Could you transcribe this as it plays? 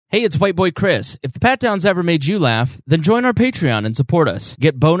Hey, it's White Boy Chris. If the Pat Downs ever made you laugh, then join our Patreon and support us.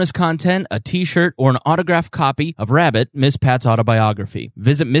 Get bonus content, a t-shirt, or an autographed copy of Rabbit, Miss Pat's autobiography.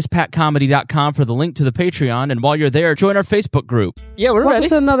 Visit MissPatComedy.com for the link to the Patreon, and while you're there, join our Facebook group. Yeah, we're Welcome ready.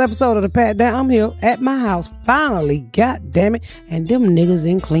 to another episode of the Pat Down. I'm here at my house, finally, god damn it, and them niggas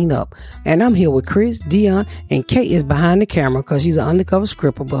didn't clean up. And I'm here with Chris, Dion, and Kate is behind the camera because she's an undercover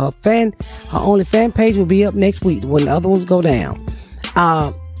scripper, but her only fan page will be up next week when the other ones go down.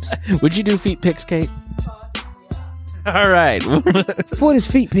 Would you do feet pics, Kate? All right. For this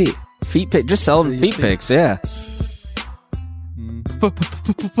feet pic. Feet pic. Just sell them feet pics, yeah.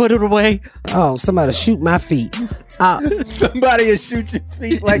 Put it away. Oh, somebody shoot my feet. Somebody will shoot your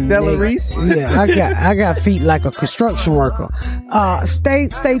feet like Della Reese. Yeah, I got feet like a construction worker. Stay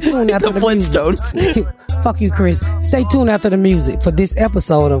tuned after the Flintstones. music. Fuck you, Chris. Stay tuned after the music for this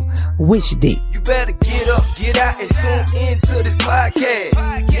episode of Witch Dick. You better get up, get out, and tune into this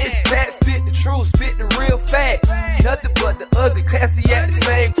podcast. This Pat spit the truth, spit the real fact. Nothing but the ugly, classy at the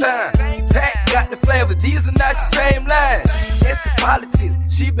same time. Pat got the flavor, these are not your same lines. That's the politics,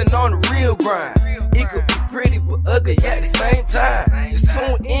 she been on the real grind. It could be pretty but ugly at the same time. Just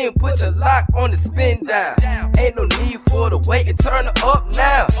tune in, put your lock on the spin down. Ain't no need for the wait and turn it up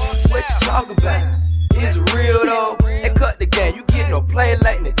now. What you talking about? Is it real though? And cut the game, you get no play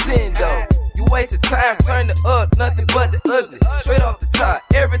like Nintendo. You wasted time, turn it up, nothing but the ugly. Straight off the top,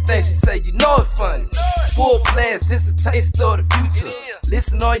 everything she say, you know it's funny. Full blast, this a taste of the future.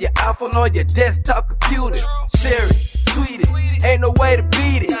 Listen on your iPhone, on your desktop computer. Share it, tweet it, ain't no way to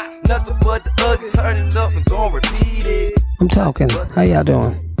beat it. Nothing but the ugly, turn it up and gon' repeat it. I'm talking. How y'all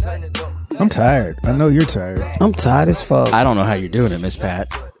doing? I'm tired. I know you're tired. I'm tired as fuck. I don't know how you're doing it, Miss Pat.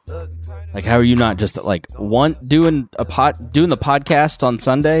 Like, how are you not just like doing the podcast on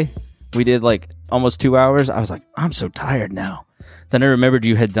Sunday? We did like almost 2 hours. I was like, I'm so tired now. Then I remembered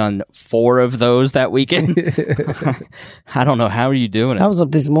you had done 4 of those that weekend. I don't know. How are you doing it? I was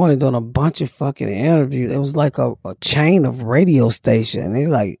up this morning doing a bunch of fucking interviews. It was like a chain of radio station. It's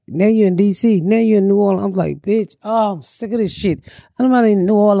like, now you're in D.C., now you're in New Orleans. I'm like, bitch, I'm sick of this shit. Nobody in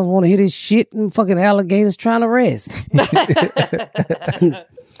New Orleans want to hear this shit and fucking alligators trying to rest.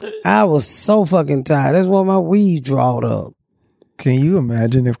 I was so fucking tired. That's why my weed drawed up. Can you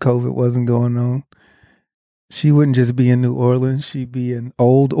imagine if COVID wasn't going on? She wouldn't just be in New Orleans. She'd be in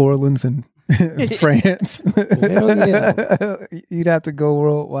Old Orleans and France. Yeah. You'd have to go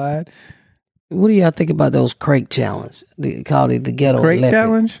worldwide. What do y'all think about those crate challenge? They call it the ghetto Crate leopard.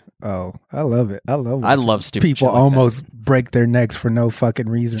 challenge? Oh, I love it. I love stupid people shit like almost break their necks for no fucking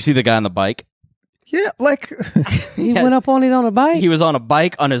reason. You see the guy on the bike? Yeah, like He went up on it on a bike? He was on a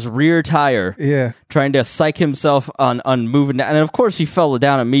bike on his rear tire. yeah. Trying to psych himself on moving down. And of course he fell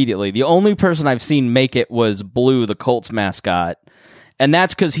down immediately. The only person I've seen make it was Blue, the Colts mascot. And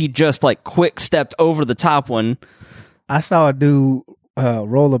that's because he just like quick stepped over the top one. I saw a dude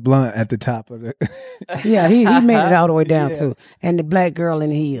roll a blunt at the top of it. Yeah, he made it all the way down too. And the black girl in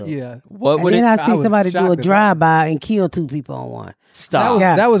the heels. Yeah. What And would then it I see was somebody do a shocked at that. drive-by and kill 2 people on one. stop?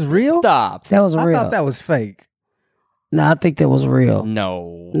 Yeah. That was real? Stop. That was I real. thought that was fake. No, I think that was real.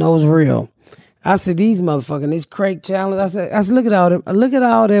 No. No, it was real. I said, these motherfuckers, this crate challenge. I said, look at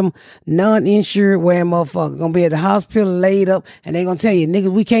all them non-insured wearing motherfuckers gonna be at the hospital laid up, and they gonna tell you, niggas,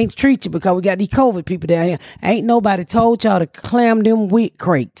 we can't treat you because we got these COVID people down here. Ain't nobody told y'all to clam them wheat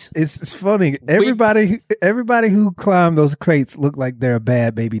crates. It's funny. Everybody who climbed those crates look like they're a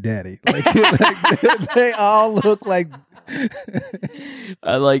bad baby daddy. Like, they all look like.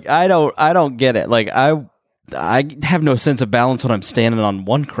 I don't get it. Like I have no sense of balance when I'm standing on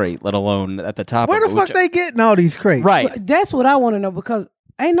one crate, let alone at the top. Where of the it, fuck which- they getting all these crates? Right? That's what I want to know because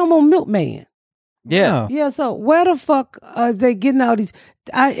ain't no more milkman. Yeah. Yeah, so where the fuck is they getting all these?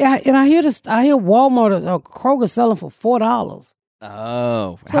 I hear Walmart or Kroger selling for $4.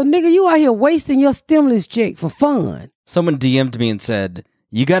 Oh. So nigga, you out here wasting your stimulus check for fun. Someone DM'd me and said,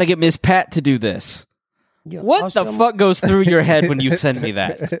 "You got to get Miss Pat to do this." Yeah, What the fuck goes through your head when you send me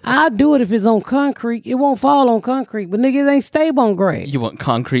that? I'll do it if it's on concrete. It won't fall on concrete, but nigga, it ain't stable on grade. You want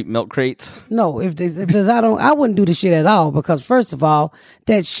concrete milk crates? No, if there's I wouldn't do the shit at all because first of all,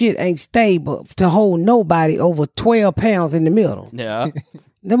 that shit ain't stable to hold nobody over 12 pounds in the middle. Yeah.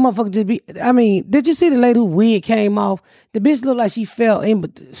 Them motherfuckers just be. I mean, did you see the lady who wig came off? The bitch looked like she fell in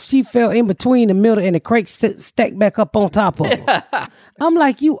between the middle and the crate stacked back up on top of her. I'm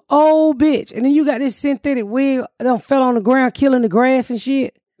like, you old bitch, and then you got this synthetic wig that fell on the ground, killing the grass and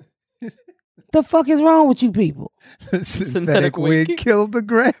shit. The fuck is wrong with you people? Synthetic wig killed the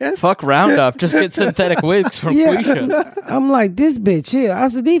grass. Fuck Roundup. Just get synthetic wigs from Quisha. I'm like, this bitch here. I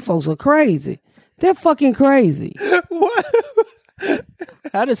said, these folks are crazy. They're fucking crazy. What?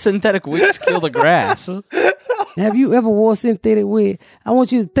 How does synthetic wigs kill the grass? Have you ever wore synthetic wig? I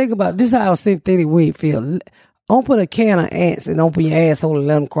want you to think about this: how a synthetic wig feel. Open a can of ants and open your asshole and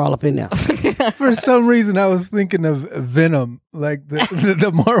let them crawl up in there. For some reason, I was thinking of Venom, like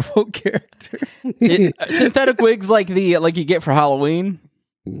the Marvel character. Synthetic wigs like you get for Halloween.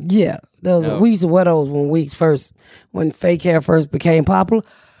 Yeah, we used to wear those when fake hair first became popular.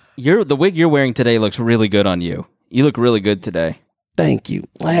 The wig you're wearing today looks really good on you. You look really good today. Thank you.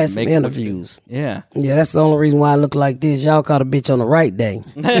 I had some interviews. Yeah. Yeah, that's the only reason why I look like this. Y'all caught a bitch on the right day.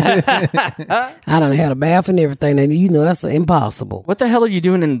 I done had a bath and everything, and you know that's impossible. What the hell are you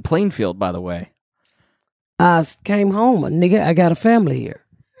doing in Plainfield, by the way? I came home, nigga. I got a family here.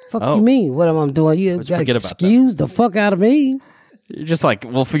 Fuck you mean? What am I doing? You got forget about excuse the fuck out of me. You're just like,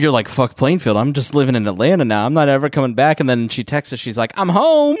 you're like, fuck Plainfield. I'm just living in Atlanta now. I'm not ever coming back. And then she texts us. She's like, I'm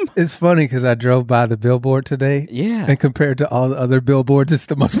home. It's funny because I drove by the billboard today. Yeah. And compared to all the other billboards, it's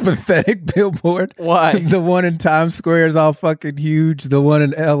the most pathetic billboard. Why? The one in Times Square is all fucking huge. The one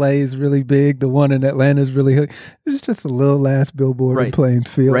in LA is really big. The one in Atlanta is really big. It's just a little last billboard in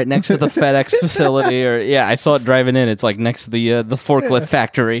Plainfield. Right next to the FedEx facility. I saw it driving in. It's like next to the forklift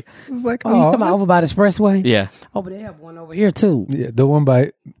factory. It was like, you talking about over by the expressway? Yeah. Oh, but they have one over here too. Yeah, the one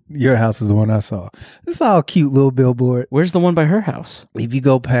by your house is the one I saw. It's all cute little billboard. Where's the one by her house? If you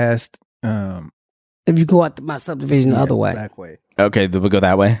go past, if you go out my subdivision the other way, back way. Okay, we'll go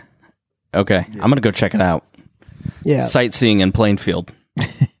that way. Okay, Yeah. I'm gonna go check it out. yeah, Sightseeing in Plainfield.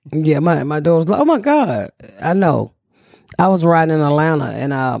 yeah. My daughter's like, oh my god, I know. I was riding in Atlanta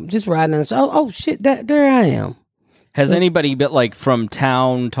and just riding. Oh shit, there I am. Has anybody been like from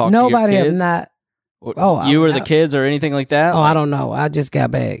town talked Nobody to your have kids? not. You or the kids or anything like that? Oh, I don't know. I just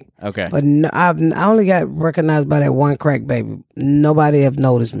got back. Okay, But no, I only got recognized by that one crack baby. Nobody have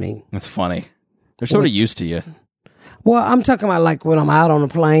noticed me. that's funny. They're sort of used to you. Well, I'm talking about like when I'm out on the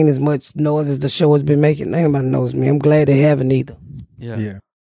plane, as much noise as the show has been making, ain't nobody knows me. I'm glad they haven't either. Yeah,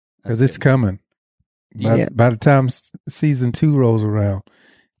 because it's coming. Yeah. By the time season 2 rolls around,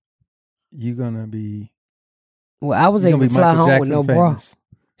 you're gonna be. Well, I was you're able gonna to be fly Michael home Jackson with no bra. famous.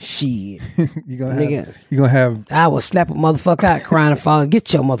 Shit. You're Nigga, gonna have. I will slap a motherfucker out crying and falling.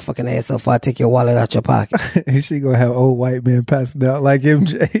 Get your motherfucking ass up before I take your wallet out your pocket. She gonna have old white men passing out like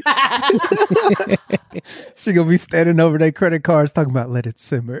MJ. She gonna be standing over their credit cards talking about let it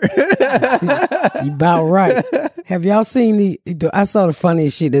simmer. You about right. Have y'all seen I saw the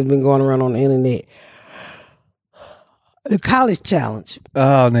funniest shit that's been going around on the internet. The college challenge.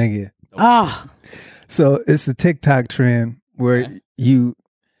 Oh nigga. Ah, So it's the TikTok trend where you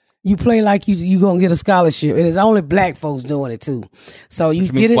play like you gonna get a scholarship. It is only black folks doing it too. So you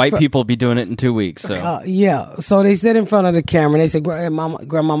Which means get it white people be doing it in 2 weeks. So yeah. So they sit in front of the camera and they say, Grandmama,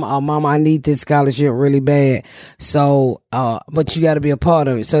 Mama, I need this scholarship really bad. So, but you got to be a part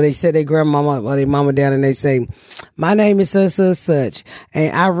of it. So they sit their grandmama or their mama down and they say, my name is such,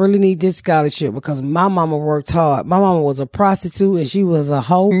 and I really need this scholarship because my mama worked hard. My mama was a prostitute and she was a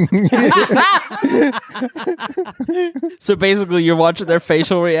hoe. So basically, you're watching their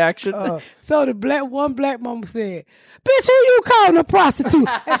facial reaction. So one black mama said, bitch, who you calling a prostitute?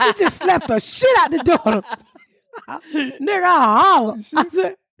 And she just slapped the shit out the daughter. Nigga, I holler. I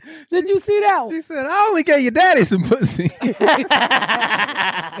said, did you see that one? She said, I only gave your daddy some pussy.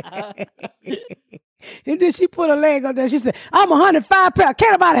 And then she put her leg on there. She said, I'm 105 pounds.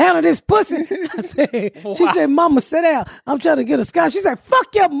 Can't nobody handle this pussy. I said, She said, Mama, sit down. I'm trying to get a scholarship. She said, fuck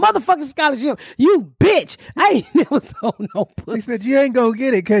your motherfucking scholarship. You bitch. I ain't never sold no pussy. He said, you ain't gonna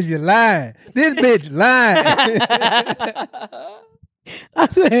get it because you're lying. This bitch lying. I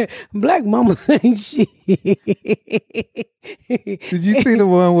said, black mamas ain't shit. Did you see the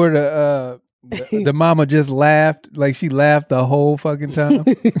one where the mama just laughed? Like she laughed the whole fucking time.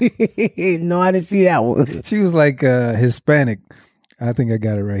 No, I didn't see that one. She was like Hispanic. I think I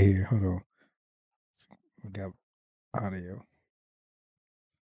got it right here. Hold on. We got audio.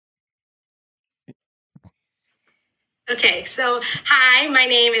 Okay, so hi, my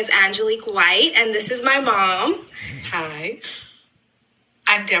name is Angelique White, and this is my mom. Hi,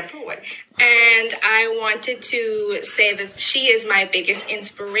 I'm Deborah White. And I wanted to say that she is my biggest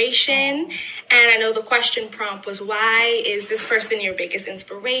inspiration. And I know the question prompt was, why is this person your biggest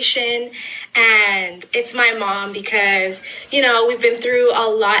inspiration? And it's my mom because, you know, we've been through a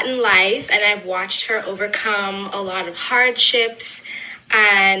lot in life, and I've watched her overcome a lot of hardships.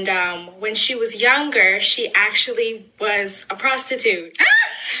 And when she was younger, she actually was a prostitute.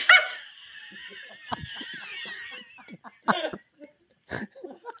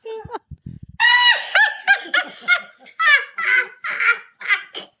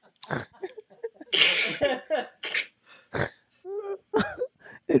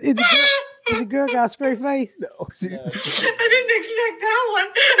 Is the girl got a straight face? No, I didn't expect that one.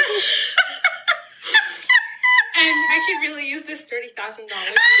 And I could really use this $30,000.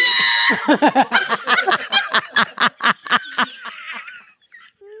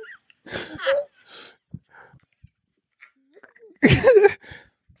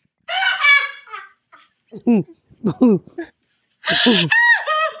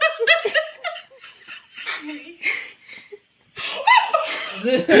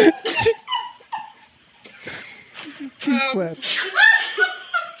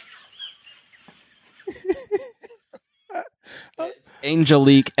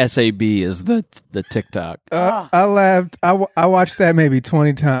 Angelique SAB is the TikTok. I laughed. I watched that maybe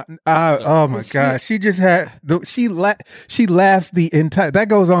 20 times. Oh my god, she just had she laughs the entire. That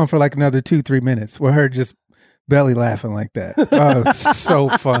goes on for like another 2-3 minutes with her just belly laughing like that. Oh, it's so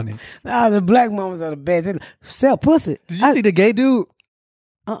funny. The black mamas are the best. They sell pussy. Did you see the gay dude?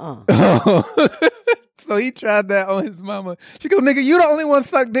 Oh. So he tried that on his mama. She go, nigga, you the only one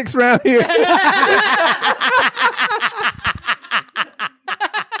suck dicks around here.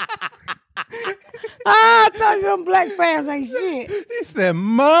 I told you them black fans ain't shit. He said,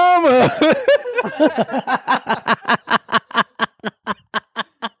 mama.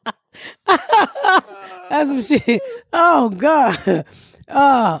 That's some shit. Oh, God.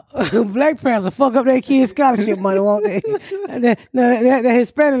 Black parents will fuck up their kids' scholarship money, won't they? That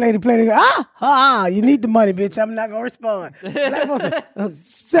Hispanic lady played it. You need the money, bitch. I'm not gonna respond. Black person,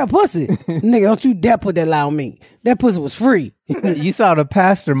 sell pussy, nigga. Don't you dare put that lie on me. That pussy was free. You saw the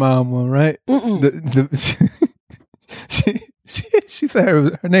pastor mom one, right? She said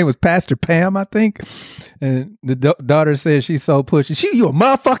her name was Pastor Pam, I think, and the daughter said she's so pushy. You a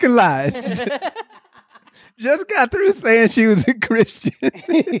motherfucking lie. Just got through saying she was a Christian.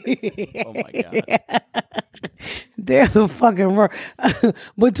 Oh my God. There's a fucking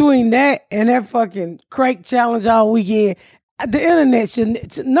between that and that fucking crank challenge all weekend. The internet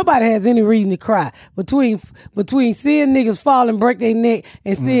nobody has any reason to cry. Between seeing niggas fall and break their neck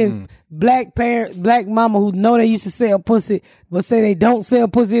and seeing black mama who know they used to sell pussy but say they don't sell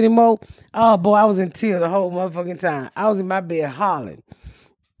pussy anymore. Oh boy, I was in tears the whole motherfucking time. I was in my bed hollering.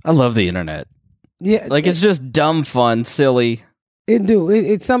 I love the internet. Yeah, like it's just dumb fun, silly. It do.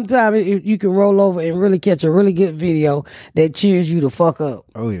 It sometimes you can roll over and really catch a really good video that cheers you the fuck up.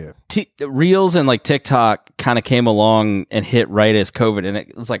 Oh yeah. Reels and like TikTok kind of came along and hit right as COVID, and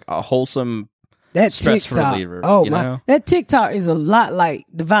it was like a wholesome stress TikTok reliever. Oh you my! know? That TikTok is a lot like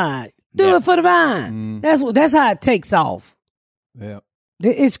the Vine. Do it for the Vine. That's how it takes off. Yeah.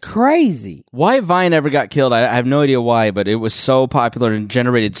 It's crazy. Why Vine ever got killed, I have no idea why, but it was so popular and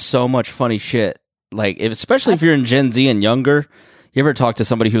generated so much funny shit. Like, especially if you're in Gen Z and younger, you ever talk to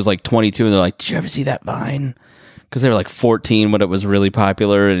somebody who's like 22 and they're like, "Did you ever see that Vine?" Because they were like 14 when it was really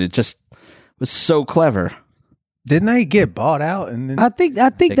popular, and it just was so clever. Didn't they get bought out? And then I think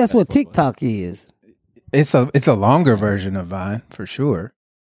that's what TikTok is. It's a longer version of Vine for sure.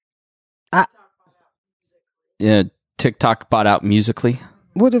 Yeah, TikTok bought out Musical.ly.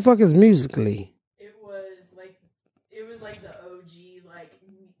 What the fuck is Musical.ly? It was like the OG, like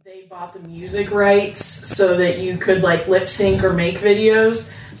they bought the music rights so that you could like lip sync or make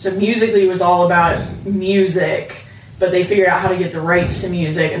videos. So Musical.ly was all about music, but they figured out how to get the rights to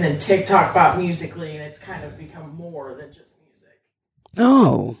music, and then TikTok bought Musical.ly, and it's kind of become more than just music.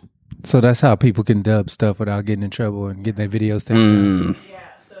 Oh. So that's how people can dub stuff without getting in trouble and getting their videos taken down.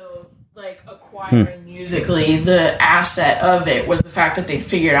 Yeah, so like acquiring Musical.ly, the asset of it was the fact that they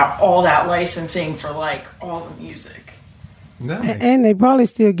figured out all that licensing for like all the music. Nice. And they probably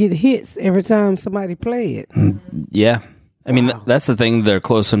still get hits every time somebody play it. Yeah. I mean, that's the thing. They're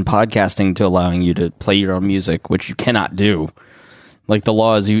close in podcasting to allowing you to play your own music, which you cannot do. Like the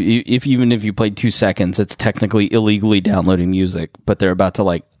law is, even if you played 2 seconds, it's technically illegally downloading music. But they're about to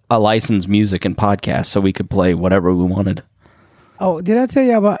like license music and podcasts so we could play whatever we wanted. Oh, did I tell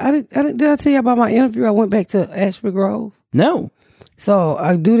you about? Did I tell you about my interview? I went back to Ashby Grove. No. So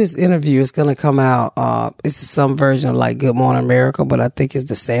I do this interview. It's gonna come out. It's some version of like Good Morning America, but I think it's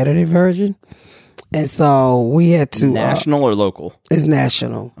the Saturday version. And so we had to national or local. It's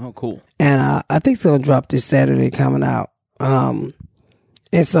national. Oh, cool. And I think it's gonna drop this Saturday coming out. And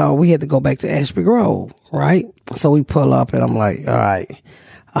so we had to go back to Ashby Grove, right? So we pull up, and I'm like, all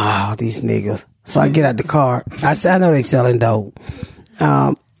right, these niggas. So I get out the car. I said, I know they selling dope.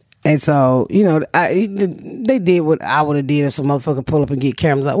 And so, you know, they did what I would have did if some motherfucker pull up and get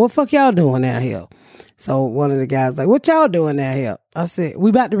cameras out. What fuck y'all doing down here? So one of the guys like, what y'all doing down here? I said,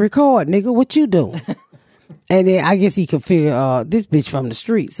 we about to record, nigga. What you doing? And then I guess he could figure this bitch from the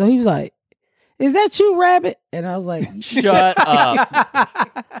street. So he was like, is that you, Rabbit? And I was like, Shut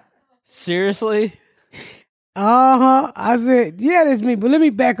up. Seriously? I said, yeah, that's me. But let me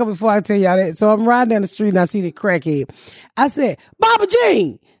back up before I tell y'all that. So I'm riding down the street and I see the crackhead. I said, Baba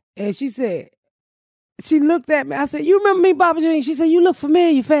Jean. And she said, she looked at me. I said, you remember me, Baba Jean? She said, you look familiar,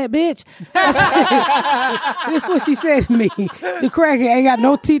 you fat bitch. This is what she said to me. The crackhead ain't got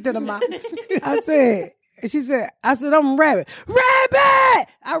no teeth in her mouth. She said, I'm Rabbit. Rabbit!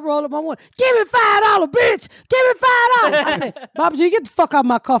 I roll up my window. Give me $5, bitch. Give me $5. I said, Baba G, get the fuck out of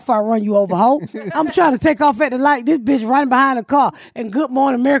my car before I run you over, hoe. I'm trying to take off at the light. This bitch running behind the car. And Good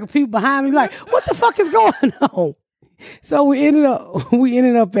Morning America people behind me like, what the fuck is going on? So we ended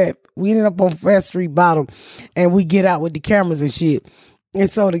up on Fast Street Bottom, and we get out with the cameras and shit. And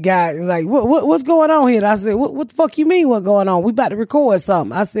so the guy was like, what's going on here? And I said, what the fuck you mean what's going on? We about to record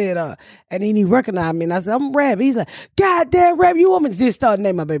something. I said, and then he recognized me, and I said, I'm Rabbit. He's like, goddamn Rabbit, you want me to just start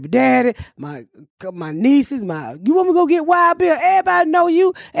naming my baby daddy, my nieces, you want me to go get Wild Bill? Everybody know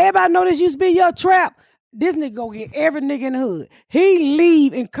you. Everybody know this used to be your trap. This nigga go get every nigga in the hood. He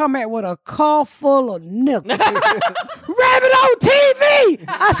leave and come out with a car full of nickels. Rabbit on TV!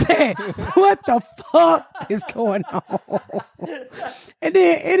 I said, what the fuck is going on? And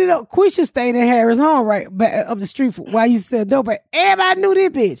then ended up, Quisha stayed in Harris home right back up the street while I used to sell dope. But everybody knew this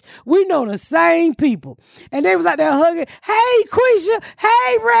bitch. We know the same people. And they was out there hugging, hey Quisha,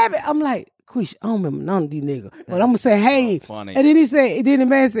 hey Rabbit. I'm like, Quisha, I don't remember none of these niggas. But I'm going to say, hey. Funny. And then the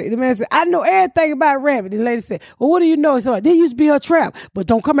man said, I know everything about Rabbit. The lady said, well, what do you know? He said, they used to be a trap, but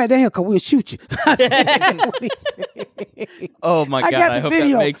don't come out down here because we'll shoot you. I said, what he said. Oh my God, I hope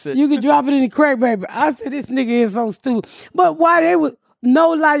video. that makes it. You can drop it in the crack, baby. I said, this nigga is so stupid. But why they was, no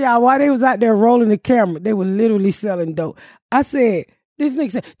lie, y'all, while they was out there rolling the camera, they were literally selling dope. I said, this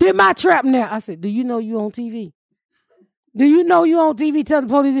nigga said, did my trap now. I said, do you know you on TV? Do you know you on TV telling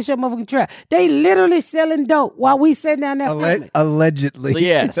the police it's your motherfucking trap? They literally selling dope while we sitting down there filming. Allegedly.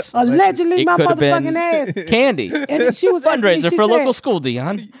 Yes. Allegedly, It my could have been motherfucking ass. candy. And she was asking me, Fundraiser she for a said- local school,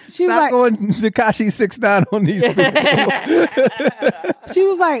 Dion. She was Stop like, going Tekashi 6ix9ine on these people. she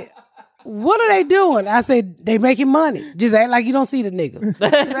was like, what are they doing? I said, they making money. Just act like you don't see the nigga. Just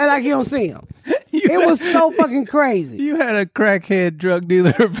act like you don't see him. It was so fucking crazy. You had a crackhead drug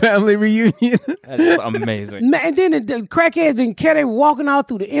dealer family reunion. That's amazing. Man, and then the crackheads and Kelly walking all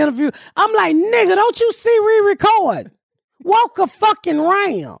through the interview. I'm like, nigga, don't you see re-record? Walk a fucking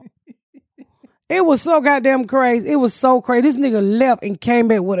round. It was so goddamn crazy. It was so crazy. This nigga left and came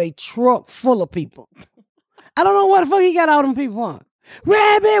back with a truck full of people. I don't know what the fuck he got all them people on.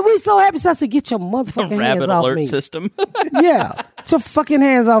 Rabbit, we so happy. So I said, get your motherfucking hands Rabbit off alert me. system. Yeah. Get your fucking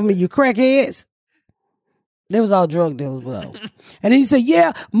hands off me, you crackheads. They was all drug dealers, bro. And then he said,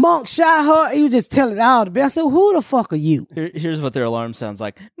 yeah, Monk shot her. He was just telling it all the best. I said, who the fuck are you? Here's what their alarm sounds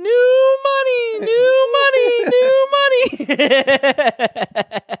like. New money, new money, new money.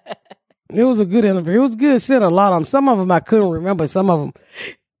 It was a good interview. It was good. Said a lot of them. Some of them I couldn't remember. Some of them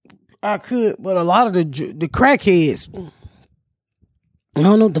I could. But a lot of the crackheads, I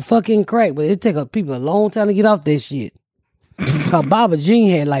don't know what the fucking crack, but it take people a long time to get off this shit. Cause Baba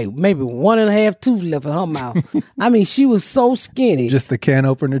Jean had like maybe 1.5 tooth left in her mouth. I mean, she was so skinny. Just the can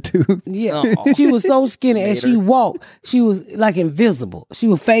opener tooth. Yeah, Aw. she was so skinny. As she walked, she was like invisible. She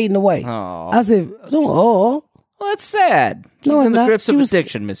was fading away. Aw. I said, "Oh, Well, that's sad. She's No, in the not. grips She of was-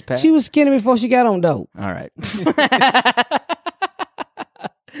 addiction, Miss Pat. she was skinny before she got on dope." All right.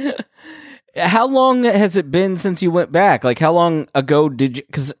 How long has it been since you went back? Like, how long ago did you?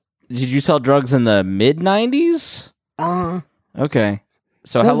 Because did you sell drugs in the mid '90s? Okay.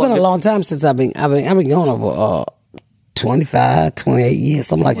 So It's how long? been a long time since I've been going over 25, 28 years,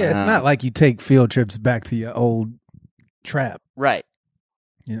 something like Yeah, that. it's not like you take field trips back to your old trap, Right.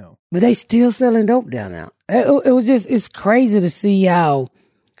 you know. But they still selling dope down now. It was just, it's crazy to see how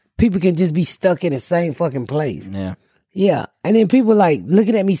people can just be stuck in the same fucking place. Yeah. Yeah. And then people like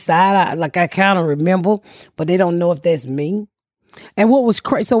looking at me side eye, like I kind of remember, but they don't know if that's me. And what was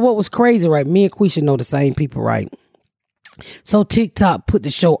crazy, right? Me and Quisha know the same people, right? So TikTok put the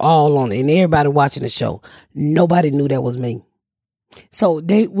show all on it and everybody watching the show. Nobody knew that was me. So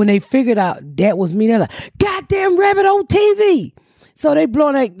when they figured out that was me, they're like, goddamn Rabbit on TV. So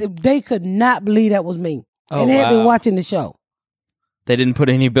they could not believe that was me. Oh, And they had been wow. watching the show. They didn't put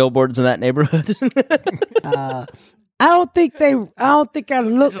any billboards in that neighborhood. I don't think I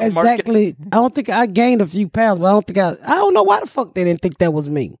look Just market- exactly. I don't think I gained a few pounds, but I don't know why the fuck they didn't think that was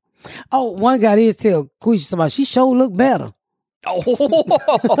me. Oh, one guy did tell Quisha somebody, she sure look better.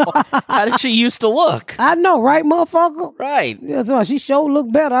 Oh, how did she used to look? I know, right, motherfucker? Right. Yeah, so she sure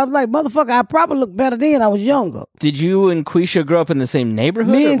looked better. I was like, motherfucker, I probably looked better then. I was younger. Did you and Quisha grow up in the same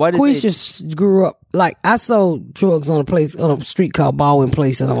neighborhood? Me or and why did Quisha grew up, like, I sold drugs on a street called Baldwin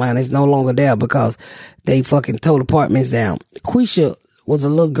Place in Atlanta. It's no longer there because they fucking tore apartments down. Quisha was a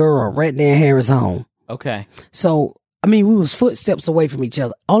little girl right there in Harris' home. Okay. So, I mean, we was footsteps away from each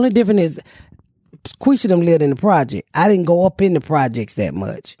other. Only difference is Quisha them lived in the project. I didn't go up in the projects that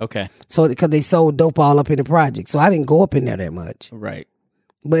much. Okay. So, because they sold dope all up in the project. So, I didn't go up in there that much. Right.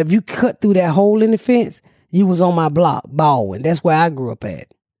 But if you cut through that hole in the fence, you was on my block, Baldwin. That's where I grew up at.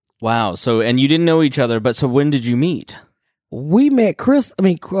 Wow. So, and you didn't know each other, but so when did you meet? We met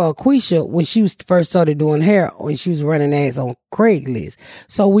Quisha when she was first started doing hair, when she was running ads on Craigslist.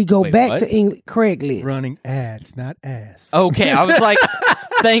 So we go Wait, back what? to Craigslist. Running ads, not ass. Okay. I was like,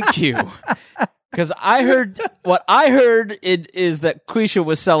 thank you. Because I heard is that Quisha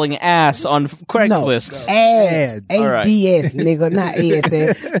was selling ass on Craigslist. Ads. All right. ADS, nigga, not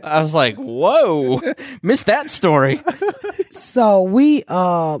ASS. I was like, whoa, missed that story. So we,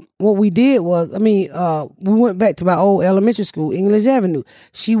 what we did was, we went back to my old elementary school, English Avenue.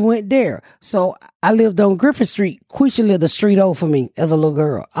 She went there. So I lived on Griffin Street. Quisha lived a street over for me as a little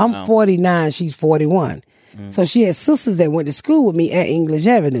girl. I'm 49, she's 41. So she had sisters that went to school with me at English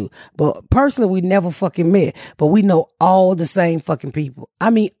Avenue. But personally, we never fucking met. But we know all the same fucking people. I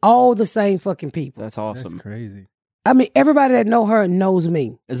mean, all the same fucking people. That's awesome. That's crazy. I mean, everybody that know her knows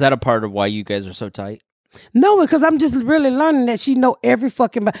me. Is that a part of why you guys are so tight? No, because I'm just really learning that she know every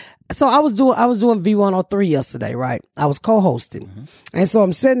fucking. So I was doing V103 yesterday, right? I was co-hosting, and so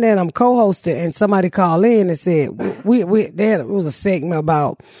I'm sitting there and I'm co-hosting, and somebody called in and said it was a segment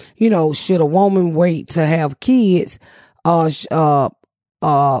about, should a woman wait to have kids, or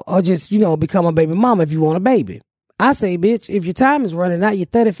just become a baby mama if you want a baby. I say, bitch, if your time is running out, you're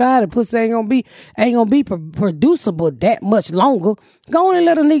 35, the pussy ain't gonna be producible that much longer. Go on and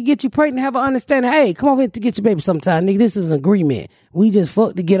let a nigga get you pregnant, have an understanding. Hey, come over here to get your baby sometime, nigga. This is an agreement. We just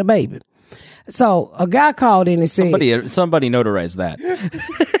fucked to get a baby. So a guy called in and said, somebody notarized that.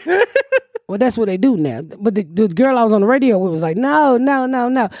 well, that's what they do now. But the girl I was on the radio with was like, no.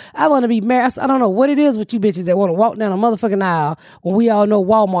 I want to be married. I said, I don't know what it is with you bitches that want to walk down a motherfucking aisle when we all know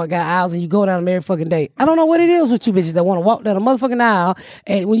Walmart got aisles and you go down them every fucking day. I don't know what it is with you bitches that want to walk down a motherfucking aisle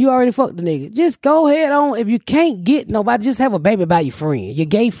and when you already fucked the nigga. Just go ahead on. If you can't get nobody, just have a baby by your friend. Your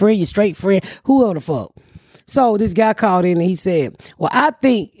gay friend, your straight friend, whoever the fuck. So this guy called in and he said, well, I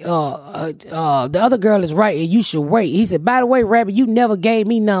think the other girl is right and you should wait. He said, by the way, Rabbit, you never gave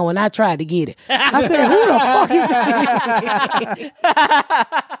me none when I tried to get it. I said, who the fuck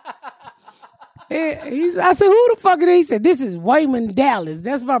is I said, who the fuck is he? He said, this is Wayman Dallas.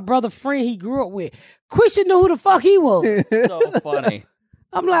 That's my brother friend he grew up with. Quisha knew who the fuck he was. So funny.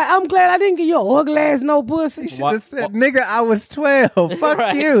 I'm like, I'm glad I didn't get your ugly ass no pussy. You should have said, nigga, I was 12. Fuck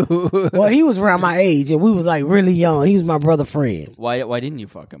Right. you. Well, he was around my age and we was like really young. He was my brother friend. Why didn't you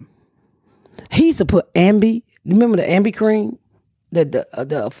fuck him? He used to put Ambi. Remember the Ambi cream?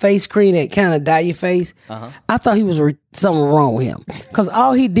 The face cream that kind of dye your face? I thought he was something wrong with him. Because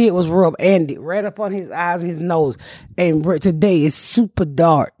all he did was rub Andy right up on his eyes and his nose. And today it's super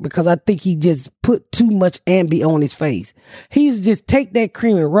dark because I think he just put too much Ambi on his face. He used to just take that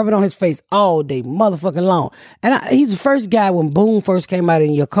cream and rub it on his face all day, motherfucking long. And he's the first guy when Boom first came out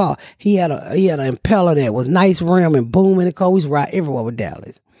in your car. He had an Impeller that was nice rim and Boom in the car. We was right everywhere with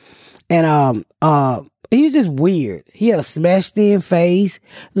Dallas. And he was just weird. He had a smashed in face.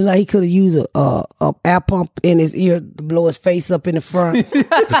 Looked like he could have used a air pump in his ear to blow his face up in the front.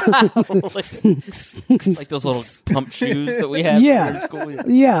 Like those little pump shoes that we had Yeah. in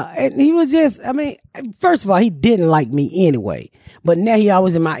school. Yeah. And he was just, first of all, he didn't like me anyway. But now he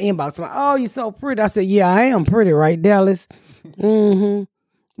always in my inbox. I'm like, oh, you're so pretty. I said, yeah, I am pretty, right, Dallas? Mm-hmm.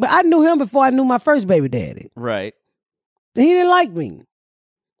 But I knew him before I knew my first baby daddy. Right. He didn't like me.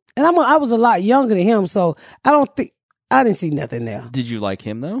 And I was a lot younger than him, so I didn't see nothing there. Did you like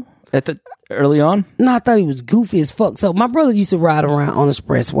him though? Early on? No, I thought he was goofy as fuck. So my brother used to ride around on the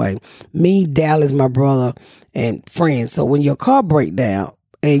expressway. Me, Dallas, my brother, and friends. So when your car break down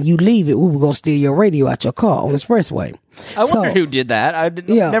and you leave it, we were gonna steal your radio out your car on the expressway. I wondered who did that. I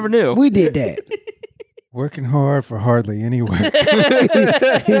never knew. We did that. Working hard for hardly any work. Well,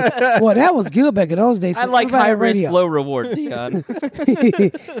 that was good back in those days. I like Everybody high had risk, radio. low reward, Dion.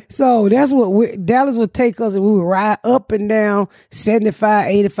 So that's what Dallas would take us, and we would ride up and down 75,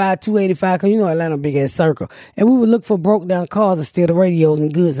 85, 285, because Atlanta big ass circle. And we would look for broke down cars and steal the radios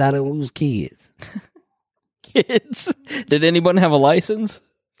and goods out of them when we was kids. Kids. Did anyone have a license?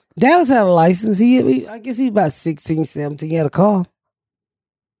 Dallas had a license. I guess he was about 16, 17. He had a car.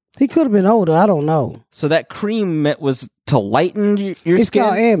 He could have been older. I don't know. So that cream was to lighten your It's skin,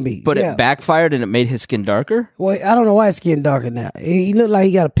 called Ambi. but yeah. it backfired and it made his skin darker. Well, I don't know why his skin darker now. He looked like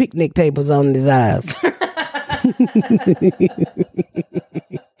he got a picnic tables on his eyes.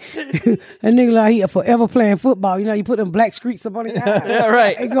 That nigga like he forever playing football. You know, you put them black streaks up on his eyes. Yeah,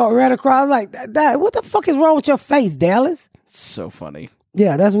 right. They go right across like that. What the fuck is wrong with your face, Dallas? So funny.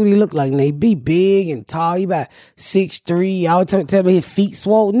 Yeah, that's what he looked like. He be big and tall. He about 6'3". Y'all tell me his feet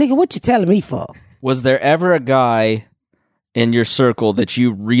swole. Nigga, what you telling me for? Was there ever a guy in your circle that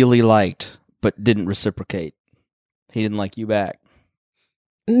you really liked but didn't reciprocate? He didn't like you back.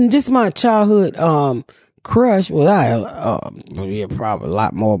 Just my childhood crush. Well, yeah, probably a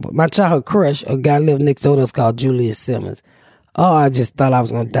lot more. But my childhood crush, a guy lived next door to us called Julius Simmons. Oh, I just thought I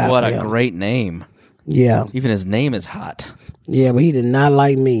was gonna die. What for a him. great name. Yeah, Even his name is hot. yeah, but he did not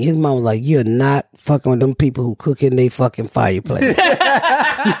like me. His mom was like, "You're not fucking with them people who cook in they fucking fireplace."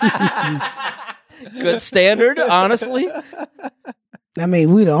 Good standard, honestly. I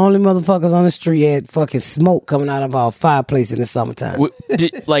mean, we the only motherfuckers on the street had fucking smoke coming out of our fireplace in the summertime.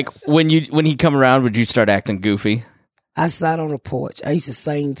 Like when he'd come around, would you start acting goofy? I sat on the porch. I used to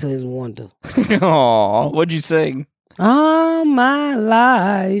sing to his wonder. Aw, what'd you sing? All my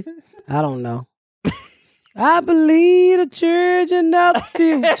life. I don't know. I believe the children of the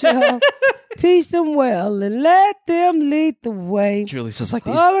future. Teach them well and let them lead the way. Julius is like,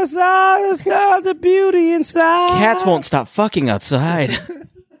 these All us eyes love the beauty inside. cats won't stop fucking outside.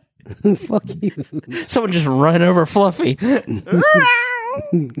 Fuck you. Someone just run over Fluffy.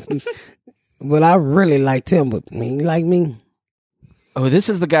 But I really liked him, but he like me. Oh, this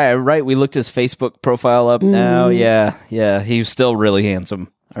is the guy, right? We looked his Facebook profile up now. Yeah. He's still really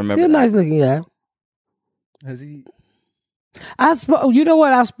handsome. I remember He's a that. nice looking guy. Has he? You know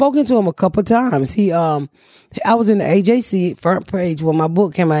what? I've spoken to him a couple times. I was in the AJC front page when my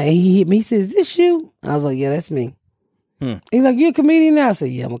book came out, and he hit me. He says, "Is this you?" I was like, "Yeah, that's me." He's like, "You're a comedian now?" I said,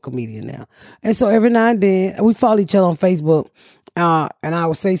 "Yeah, I'm a comedian now." And so every now and then we follow each other on Facebook, and I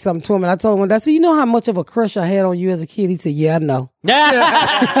would say something to him, and I told him one day, I said, "You know how much of a crush I had on you as a kid?" He said, "Yeah, I know."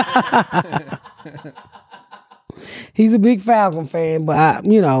 He's a big Falcon fan, but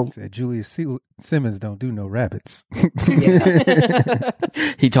Said Julius Simmons don't do no rabbits.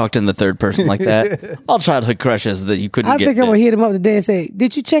 He talked in the third person like that. All childhood crushes that you couldn't I get. think I'm to. gonna hit him up today and say,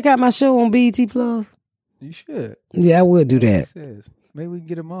 "Did you check out my show on BET Plus?" You should. Yeah, I will do He that. says maybe we can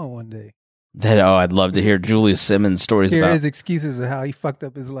get him on one day. I'd love to hear Julius Simmons stories Hear about. his excuses of how he fucked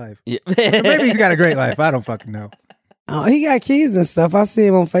up his life. Yeah. Or maybe he's got a great life. I don't fucking know. He got kids and stuff. I see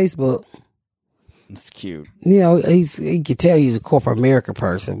him on Facebook. That's cute. You know, he could tell he's a corporate America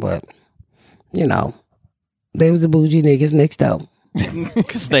person, but they was the bougie niggas next door.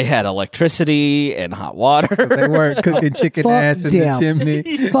 Because they had electricity and hot water. They weren't cooking chicken Fuck ass in them. the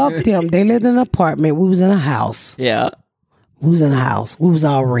chimney. Fuck them. They lived in an apartment. We was in a house. Yeah. We was in a house. We was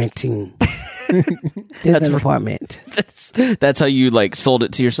all renting. They was in an apartment. That's how you sold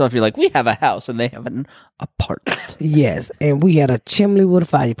it to yourself. You're like, we have a house and they have an apartment. Yes, and we had a chimney with a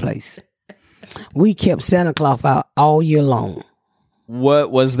fireplace. We kept Santa Claus out all year long.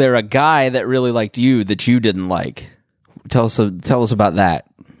 What was there a guy that really liked you that you didn't like? Tell us about that.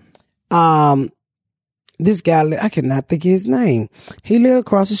 This guy, I cannot think of his name. He lived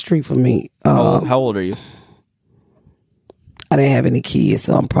across the street from me. How old are you? I didn't have any kids,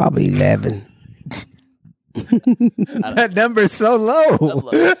 so I'm probably 11. That number's so low. I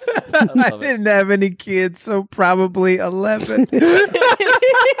love it. didn't have any kids, so probably 11.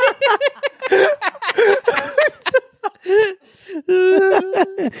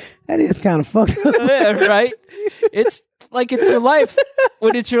 That is kind of fucked up. Yeah, right? It's like it's your life.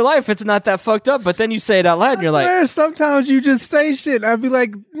 When it's your life, it's not that fucked up. But then you say it out loud and you're like, Where sometimes you just say shit. I'd be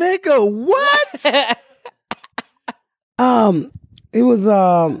like, nigga, what? It was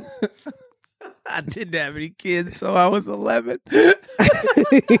I didn't have any kids, so I was 11. so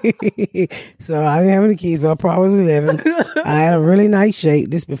I didn't have any kids, so I probably was 11. I had a really nice shape.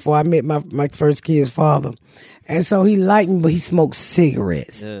 This before I met my first kid's father. And so he liked me, but he smoked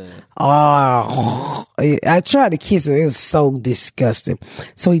cigarettes. Oh, I tried to kiss him. It was so disgusting.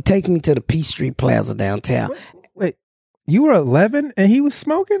 So he takes me to the P Street Plaza downtown. Wait, you were 11 and he was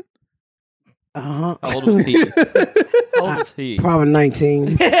smoking? Uh-huh. how old was he? How old was he? Probably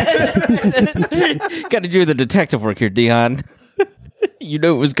 19. Got to do the detective work here, Dion. You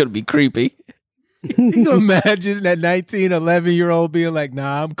know it was going to be creepy. You can imagine that 19, 11-year-old being like,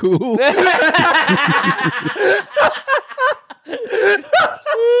 nah, I'm cool.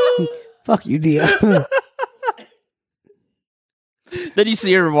 Fuck you, dear. Then you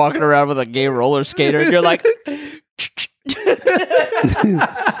see her walking around with a gay roller skater, and you're like,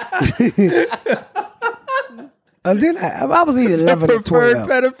 And then I was either 11 or 12.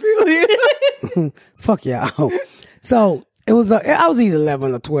 pedophilia. Fuck y'all. So it was. I was either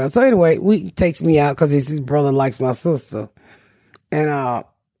 11 or 12. So anyway, he takes me out because his brother likes my sister, and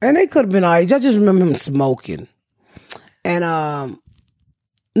they could have been our age. I just remember him smoking, and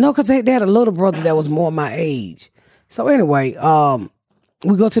no, because they had a little brother that was more my age. So anyway,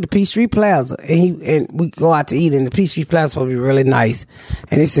 we go to the Peachtree Plaza, and we go out to eat. And the Peachtree Plaza is supposed to be really nice,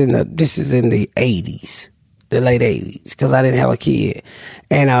 and this is in the 80s. The late 80s, because I didn't have a kid.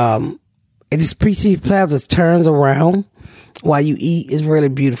 And this Peachtree Plaza turns around while you eat. It's really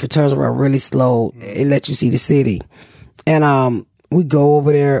beautiful. It turns around really slow. It lets you see the city. And we go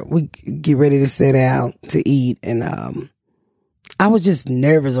over there. We get ready to sit down to eat. And I was just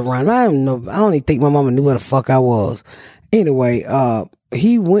nervous around him. I don't even think my mama knew where the fuck I was. Anyway,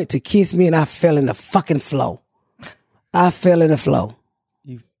 he went to kiss me, and I fell in the fucking floor. I fell in the floor.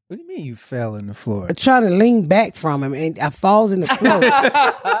 What do you mean you fell in the floor? I tried to lean back from him, and I falls in the floor.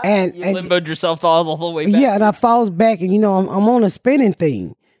 and you limboed yourself all the way back. Yeah, and I falls back, and I'm on a spinning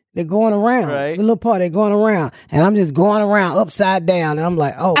thing. They're going around. Right. The little part, they're going around. And I'm just going around upside down, and I'm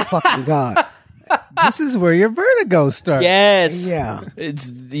like, oh, fucking God. This is where your vertigo starts. Yes. Yeah. It's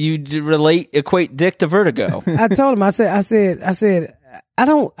you equate dick to vertigo. I told him, I said, I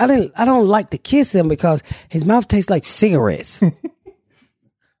don't like to kiss him because his mouth tastes like cigarettes.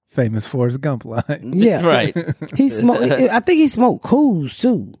 Famous Forrest Gump line. Yeah. Right. He smoked. I think he smoked Cools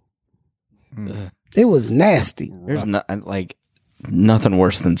too. It was nasty. There's nothing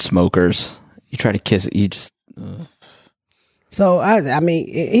worse than smokers. You try to kiss it, you just. So I mean,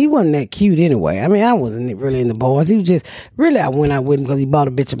 he wasn't that cute anyway. I mean, I wasn't really into boys. He was just really. I went out with him because he bought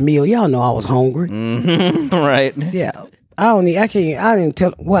a bitch a meal. Y'all know I was hungry. Mm-hmm. Right. Yeah. I didn't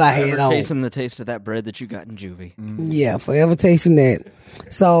tell what I had on. Tasting the taste of that bread that you got in juvie. Yeah, forever tasting that.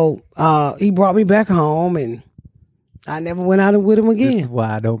 So he brought me back home, and I never went out with him This is again.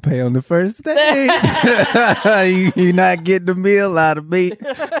 why I don't pay on the first date. You're not getting the meal out of me.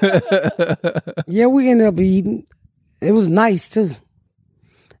 Yeah, we ended up eating. It was nice too.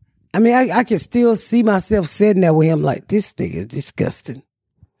 I mean, I could still see myself sitting there with him like, this nigga is disgusting.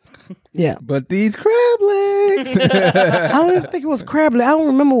 Yeah. But these crab legs. I don't even think it was crab leg. I don't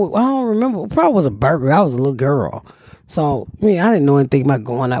remember. It probably was a burger. I was a little girl. So, I mean, I didn't know anything about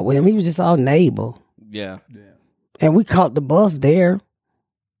going out with him. He was just our neighbor. Yeah. And we caught the bus there.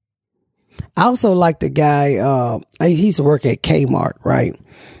 I also like the guy, he used to work at Kmart, right?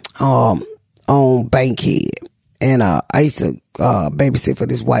 On Bankhead. And I used to babysit for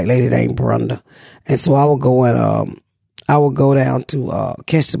this white lady named Brenda. And so I would go down to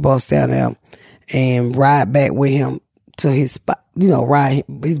catch the bus down there and ride back with him to his spot, ride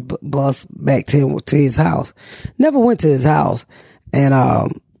his bus back to his house. Never went to his house. And I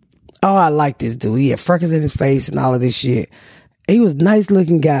like this dude. He had freckles in his face and all of this shit. He was a nice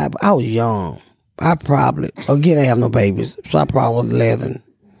looking guy, but I was young. I didn't have no babies, so I probably was 11,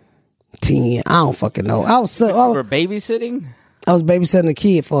 10. I don't fucking know. For babysitting? I was babysitting a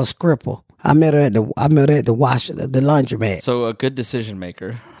kid for a scripper. I met her at the laundromat. So a good decision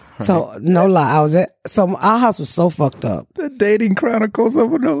maker. Right? So no lie, our house was so fucked up. The dating chronicles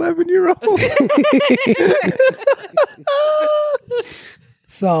of an 11-year-old.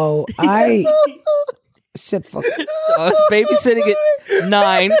 So I shit fuck. I was babysitting at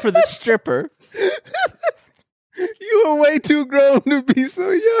 9 for the stripper. You were way too grown to be so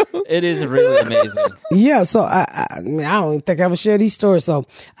young. It is really amazing. Yeah, so I don't even think I ever shared these stories. So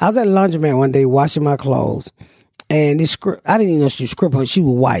I was at a laundromat one day washing my clothes, and I didn't even know she was scripper. She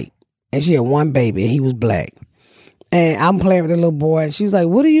was white, and she had one baby, and he was black. And I'm playing with the little boy, and she was like,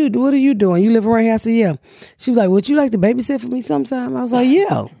 "What are you doing? You live around here?" I said, "Yeah." She was like, "Would you like to babysit for me sometime?" I was like,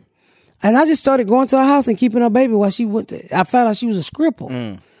 "Yeah." And I just started going to her house and keeping her baby while she went to. I found out she was a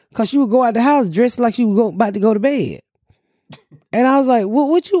scripper. Cause she would go out the house dressed like she was about to go to bed. And I was like,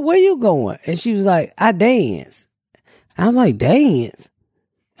 where you going? And she was like, I dance. I was like, dance?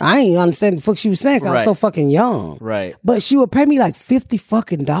 I ain't understand the fuck she was saying cause I was so fucking young. Right. But she would pay me like $50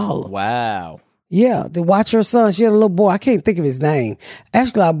 fucking. Wow. Yeah, to watch her son. She had a little boy. I can't think of his name.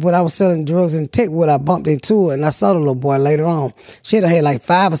 Actually, when I was selling drugs in Techwood, I bumped into her and I saw the little boy later on. She had like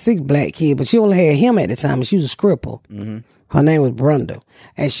 5 or 6 black kids, but she only had him at the time and she was a scripper. Mm-hmm. Her name was Brenda.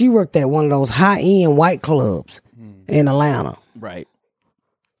 And she worked at one of those high-end white clubs in Atlanta. Right.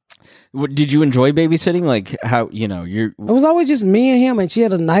 Did you enjoy babysitting? Like how, you're... It was always just me and him, and she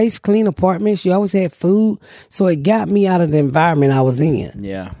had a nice, clean apartment. She always had food. So it got me out of the environment I was in.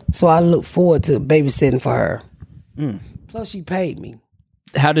 Yeah. So I look forward to babysitting for her. Plus, she paid me.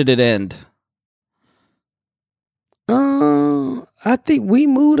 How did it end? I think we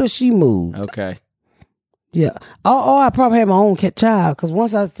moved or she moved. Okay. Yeah. I probably had my own child because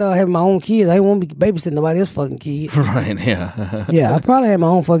once I started having my own kids, I didn't want to be babysitting nobody else's fucking kid. Right, yeah. Yeah, I probably had my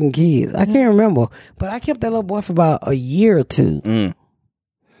own fucking kids. I can't remember. But I kept that little boy for about a year or two. Mm.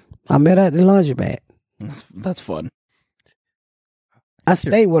 I met her at the laundromat. That's fun. I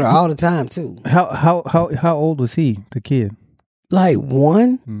stayed with her all the time, too. How old was he, the kid? Like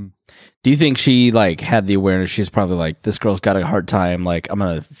 1. Do you think she like had the awareness? She's probably like, this girl's got a hard time. Like, I'm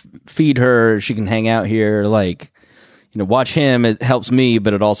gonna feed her. She can hang out here. Like, watch him. It helps me,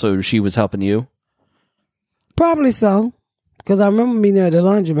 but it also she was helping you. Probably so, because I remember being there at the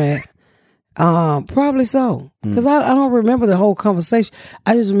laundromat. Probably so, because I don't remember the whole conversation.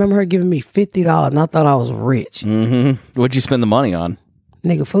 I just remember her giving me $50, and I thought I was rich. Mm-hmm. What'd you spend the money on?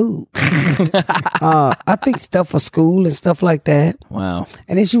 Nigga, food. I think stuff for school and stuff like that. Wow.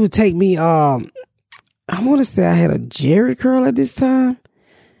 And then she would take me, I want to say I had a Jerry curl at this time.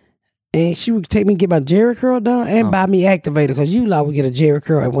 And she would take me get my Jerry curl done and buy me activator. Because you like would get a Jerry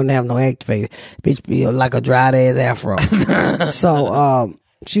curl and wouldn't have no activator. Bitch be like a dried ass afro. So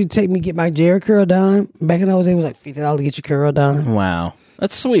she'd take me get my Jerry curl done. Back in those days, it was like $50 to get your curl done. Wow.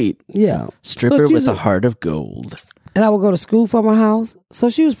 That's sweet. Yeah. Stripper So with a heart of gold. And I would go to school from her house. So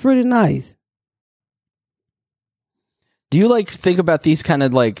she was pretty nice. Do you like think about these kind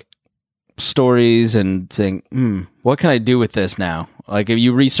of like stories and think, what can I do with this now? Like if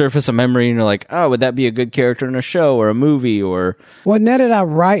you resurface a memory and you're like, oh, would that be a good character in a show or a movie or? Well, now that I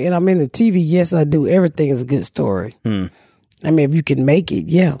write and I'm in the TV, yes, I do. Everything is a good story. I mean, if you can make it,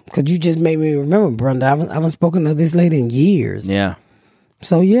 yeah. Because you just made me remember, Brenda. I haven't spoken to this lady in years. Yeah.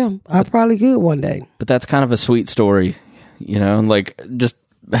 So, yeah, I probably could one day. But that's kind of a sweet story, like just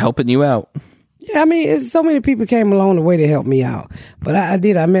helping you out. Yeah, I mean, so many people came along the way to help me out. But I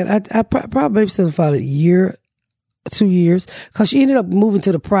did. I probably babysitted for a year, 2 years. Because she ended up moving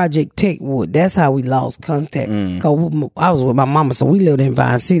to the Project Techwood. That's how we lost contact. 'Cause I was with my mama, so we lived in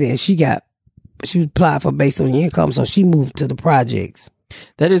Vine City. And she applied for based on your income, so she moved to the projects.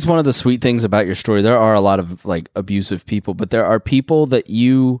 That is one of the sweet things about your story. There are a lot of like abusive people, but there are people that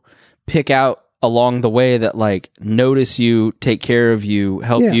you pick out along the way that like notice you, take care of you,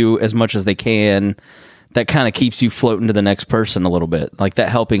 help you as much as they can. That kind of keeps you floating to the next person a little bit. Like that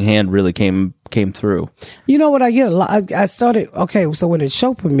helping hand really came through. You know what I get a lot? I started, so when the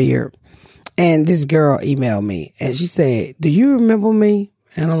show premiered and this girl emailed me and she said, "Do you remember me?"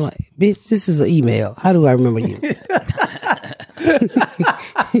 And I'm like, "Bitch, this is an email. How do I remember you?"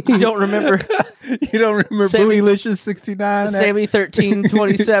 You don't remember? You don't remember Bootylicious69?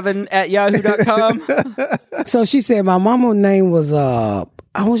 Sammy1327 at yahoo.com. So she said, my mama's name was, I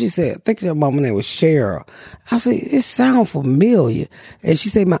think her mama's name was Cheryl. I said, it sounds familiar. And she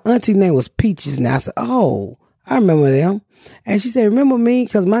said, my auntie name was Peaches. And I said, oh, I remember them. And she said, remember me?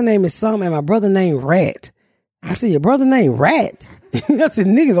 Because my name is Sam and my brother named Rat. I said, your brother named Rat? I said,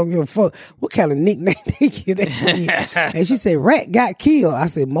 niggas don't give a fuck what kind of nickname they give that kid. And she said, Rat got killed. I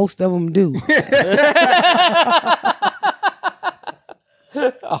said, most of them do.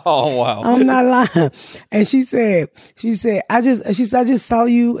 Oh, wow. I'm not lying. And she said, I just saw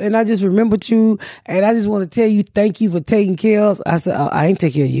you and I just remembered you. And I just want to tell you, thank you for taking care of us. I said, I ain't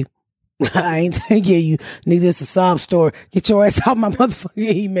take care of you. I ain't taking care of you. Nigga, this a sob story. Get your ass out my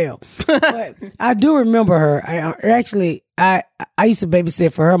motherfucking email. But I do remember her. I used to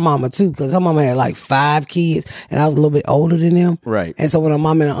babysit for her mama too, because her mama had like 5 kids and I was a little bit older than them. Right. And so when her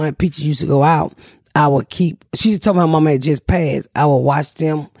mama and her Aunt Peaches used to go out, I would she told me her mama had just passed. I would watch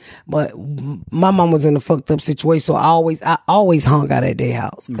them, but my mom was in a fucked up situation, so I always hung out at their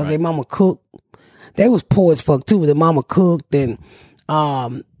house because their mama cooked. They was poor as fuck too, but their mama cooked and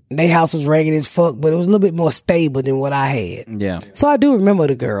their house was ragged as fuck, but it was a little bit more stable than what I had. Yeah. So I do remember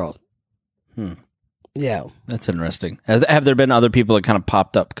the girl. Yeah. That's interesting. Have there been other people that kind of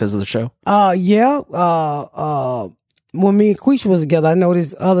popped up because of the show? Yeah. When me and Quisha was together, I know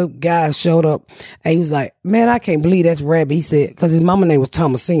this other guy showed up and he was like, man, I can't believe that's Rabbi. He said, because his mama name was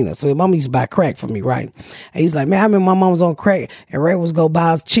Thomasina. So his mama used to buy crack for me, right? And he's like, man, I remember my mom was on crack and Ray was go buy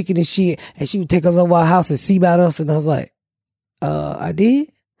us chicken and shit and she would take us over our house and see about us. And I was like, I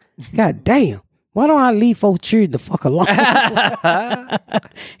did? God damn. Why don't I leave folks cheered the fuck alone?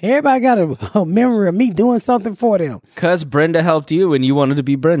 Everybody got a memory of me doing something for them. Because Brenda helped you and you wanted to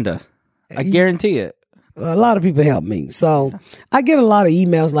be Brenda. I guarantee it. A lot of people help me. So I get a lot of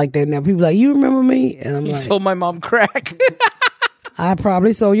emails like that now. People like, you remember me? And I'm You like, sold my mom crack. I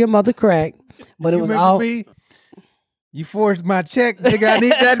probably sold your mother crack. But it was all me? You forged my check, nigga. I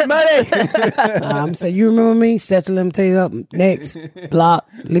need that money. I'm saying, you remember me? Set your limitations up. Next. Block.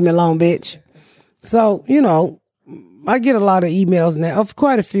 Leave me alone, bitch. So, you know, I get a lot of emails now. Of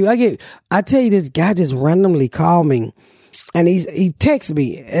quite a few. I tell you, this guy just randomly called me. And he texts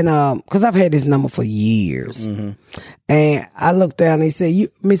me, and because I've had this number for years. Mm-hmm. And I looked down and he said,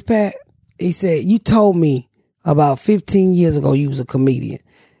 Miss Pat, he said, you told me about 15 years ago you was a comedian.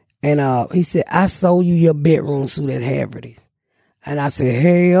 And he said, I sold you your bedroom suit at Haverty's. And I said,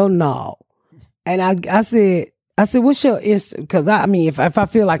 hell no. And I said, what's your Insta? Because I mean, if I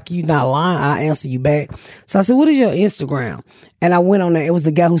feel like you're not lying, I'll answer you back. So I said, what is your Instagram? And I went on there. It was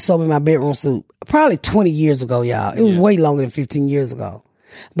the guy who sold me my bedroom suit probably 20 years ago, y'all. It was way longer than 15 years ago.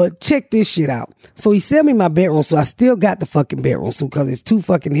 But check this shit out. So he sent me my bedroom suit. I still got the fucking bedroom suit because it's too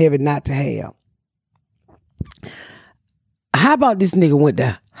fucking heavy not to have. How about this nigga went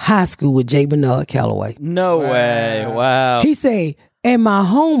to high school with Jay Bernard Calloway? No way. Wow. He said, and my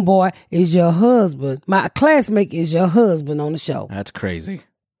homeboy is your husband. My classmate is your husband on the show. That's crazy.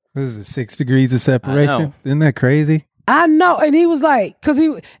 This is 6 degrees of separation. Isn't that crazy? I know. And he was like,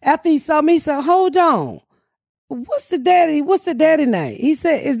 because after he saw me, he said, hold on. What's the daddy name? He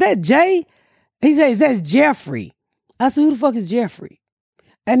said, is that Jay? He said, that's Jeffrey. I said, who the fuck is Jeffrey?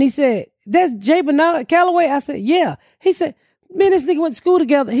 And he said, that's Jay Bernard Calloway. I said, yeah. He said, man, this nigga went to school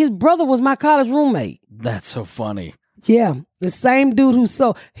together. His brother was my college roommate. That's so funny. Yeah, the same dude who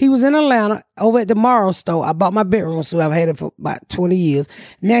sold. He was in Atlanta over at the Morrow store. I bought my bedroom suit. I've had it for about 20 years.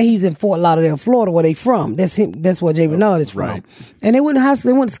 Now he's in Fort Lauderdale, Florida, where they from. That's him. That's where Jay Bernard is from. Right. And they went to high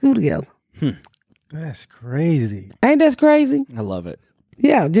school. They went to school together. That's crazy. Ain't that crazy? I love it.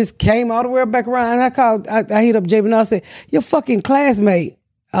 Yeah, just came all the way back around. And I hit up Jay Bernard. I said, your fucking classmate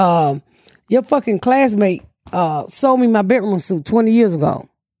sold me my bedroom suit 20 years ago.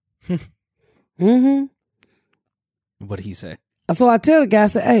 Mm-hmm. What did he say? So I tell the guy, I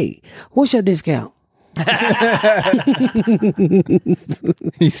said, hey, what's your discount?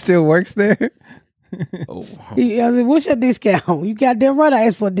 He still works there? Oh. I said, what's your discount? You goddamn right I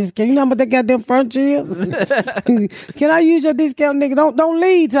asked for a discount. You know how much that goddamn furniture is? Can I use your discount, nigga? Don't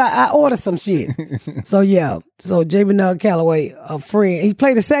leave till I order some shit. So yeah. So Jay Bernard Calloway, a friend, he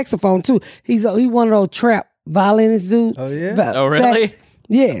played the saxophone too. He one of those trap violinists, dude. Oh yeah? Oh really?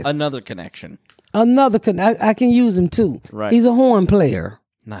 Yes. Another connection. I can use him too. Right. He's a horn player.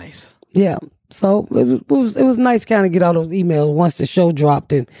 Nice. Yeah. So it was nice kind of get all those emails once the show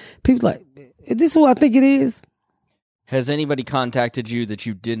dropped and people like, is this who I think it is? Has anybody contacted you that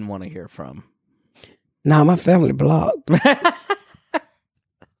you didn't want to hear from? Nah, my family blocked.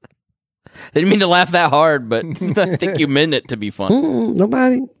 Didn't mean to laugh that hard, but I think you meant it to be fun.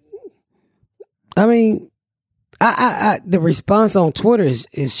 Nobody. I mean, I the response on Twitter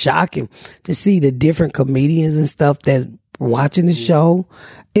is shocking to see the different comedians and stuff that's watching the show.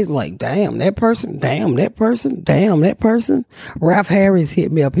 It's like, damn, that person, damn, that person, damn, that person. Ralph Harris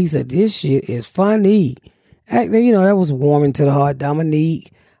hit me up. He said, this shit is funny. You know, that was warming to the heart.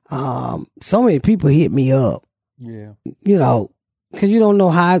 Dominique. So many people hit me up. Yeah. You know, because you don't know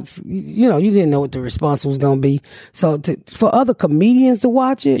how it's, you know, you didn't know what the response was going to be. So for other comedians to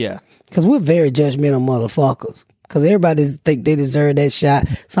watch it, Yeah. because we're very judgmental motherfuckers. Because everybody think they deserve that shot.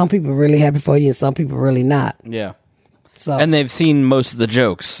 Some people are really happy for you and some people are really not. Yeah. So And they've seen most of the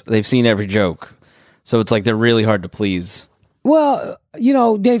jokes. They've seen every joke. So it's like they're really hard to please. well, you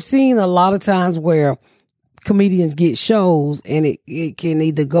know, they've seen a lot of times where comedians get shows and it can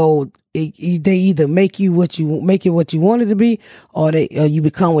either go, they either make it what you want it to be, or you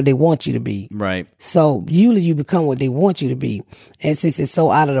become what they want you to be. Right. So usually you become what they want you to be. And since it's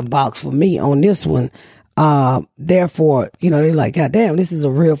so out of the box for me on this one, therefore, you know, they're like, God damn, this is a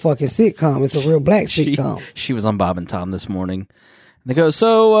real fucking sitcom. It's a real black sitcom. She was on Bob and Tom this morning. They go,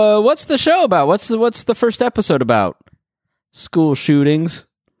 so what's the show about? What's the first episode about? School shootings.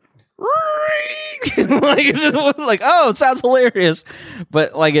 like, oh, it sounds hilarious.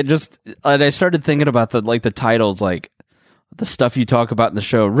 But like it just, and I started thinking about the titles, like the stuff you talk about in the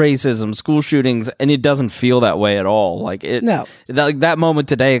show, racism, school shootings, and it doesn't feel that way at all. Like it, No. that moment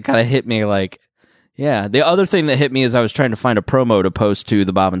today, it kind of hit me like, yeah. The other thing that hit me is I was trying to find a promo to post to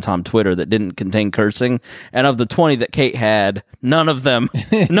the Bob and Tom Twitter that didn't contain cursing, and of the 20 that Kate had, none of them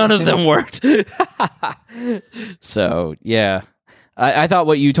worked. So yeah. I thought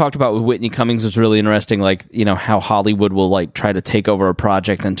what you talked about with Whitney Cummings was really interesting, like, you know, how Hollywood will like try to take over a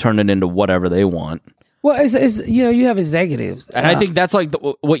project and turn it into whatever they want. Well, it's you know, you have executives. And I think that's like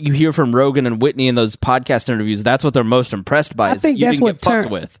what you hear from Rogan and Whitney in those podcast interviews. That's what they're most impressed by. I think you that's didn't what get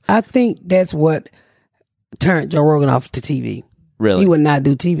fucked with. I think that's what turned Joe Rogan off to TV. Really? He would not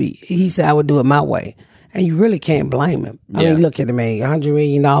do TV. He said, I would do it my way. and you really can't blame him. I Yeah. mean, look at him, man, $100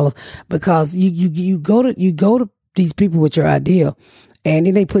 million, because you go to these people with your idea, and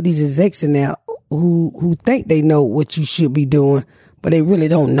then they put these execs in there who think they know what you should be doing, but they really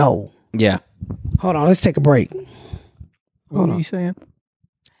don't know. Yeah. Hold on, let's take a break. What are you saying?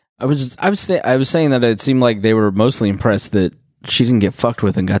 I was saying that it seemed like they were mostly impressed that she didn't get fucked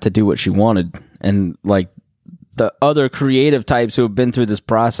with and got to do what she wanted, and like the other creative types who have been through this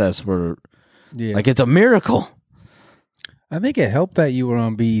process were like, it's a miracle. I think it helped that you were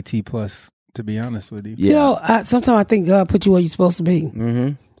on BET Plus. To be honest with you, Yeah. You know, sometimes I think God put you where you're supposed to be.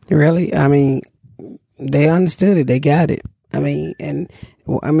 Mm-hmm. Really, I mean, they understood it. They got it. I mean,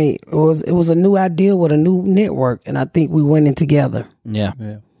 it was a new idea with a new network, and I think we went in together. Yeah.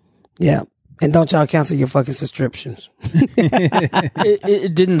 Yeah. And don't y'all cancel your fucking subscriptions.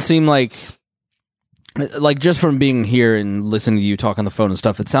 It didn't seem like just from being here and listening to you talk on the phone and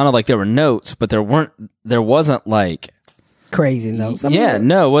stuff, it sounded like there were notes, but there wasn't like Crazy notes. I mean,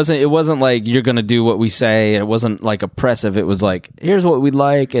 no, it wasn't like you're gonna do what we say. It wasn't like oppressive. It was like, here's what we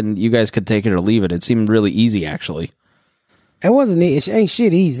like, and you guys could take it or leave it. It seemed really easy, actually. It wasn't. It ain't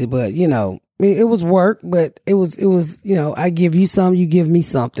shit easy, but you know, it was work. But it was. You know, I give you some, you give me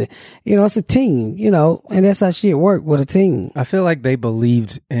something. You know, it's a team. You know, and that's how shit work with a team. I feel like they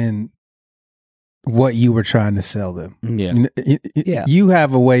believed in what you were trying to sell them. Yeah. Yeah. You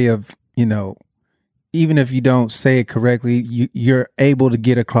have a way of, even if you don't say it correctly, you're able to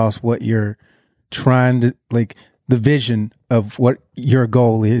get across what you're trying to, like, the vision of what your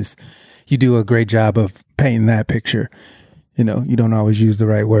goal is. You do a great job of painting that picture. You don't always use the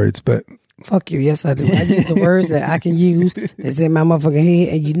right words, but Fuck you. Yes, I do. I use the words that I can use that's in my motherfucking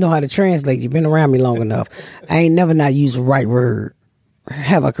head, and you know how to translate. You've been around me long enough. I ain't never not used the right word.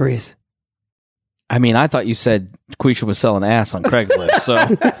 Have I, Chris? I mean, I thought you said Quisha was selling ass on Craigslist, so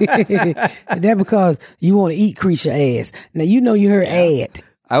That because you want to eat Creisha ass. Now, you know you heard ad.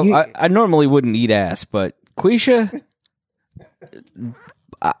 I normally wouldn't eat ass, but Quisha,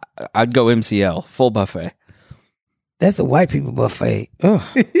 I'd go MCL, full buffet. That's a white people buffet. Ugh.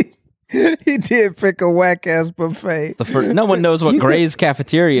 he did pick a whack ass buffet. No one knows what Gray's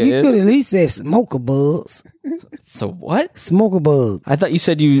cafeteria You could is. at least say smoker bugs. So what? Smoker bug. I thought you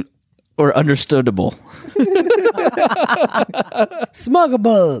said you were understandable. Smugger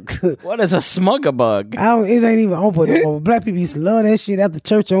bugs. What is a smugabug? It ain't even open no more. Black people used to love that shit after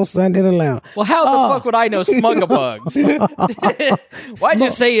church on Sunday in Atlanta. Well, how the fuck would I know smugabugs? Why'd you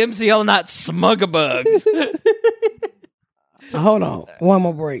say MCL, not smugabugs? Hold on. One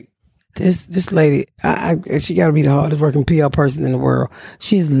more break. This lady, she got to be the hardest working PR person in the world.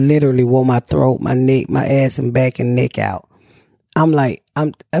 She's literally wore my throat, my neck, my ass, and back and neck out. I'm like,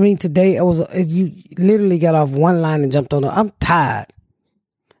 today you literally got off one line and jumped on her. I'm tired.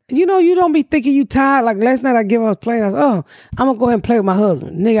 You don't be thinking you tired. Like last night I was playing. I was, I'm going to go ahead and play with my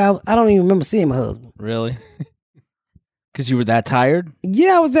husband. Nigga, I don't even remember seeing my husband. Really? Because you were that tired?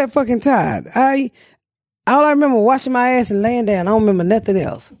 Yeah, I was that fucking tired. All I remember washing my ass and laying down. I don't remember nothing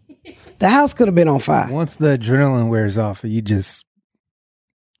else. The house could have been on fire. Once the adrenaline wears off, you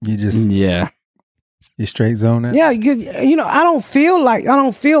Yeah. you straight zone out. Yeah, because I don't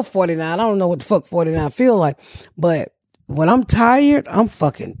feel 49. I don't know what the fuck 49 feel like. But when I'm tired, I'm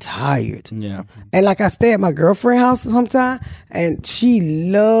fucking tired. Yeah. And like I stay at my girlfriend's house sometime, and she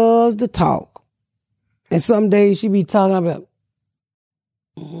loves to talk. And some days she be talking about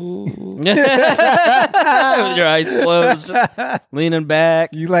With your eyes closed, leaning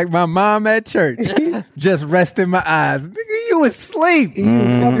back. You like my mom at church. Just resting my eyes. Nigga, you asleep. you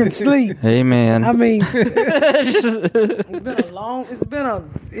fucking sleep. Hey, man. I mean, it's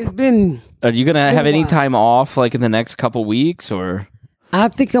been Are you going to have any while. time off, like in the next couple weeks, or? I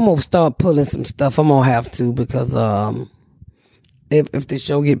think I'm gonna start pulling some stuff. I'm gonna have to because if the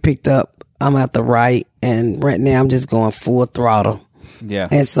show get picked up, I'm gonna have to write, and right now I'm just going full throttle, Yeah.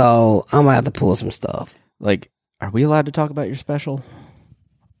 and so I'm gonna have to pull some stuff. Like, are we allowed to talk about your special?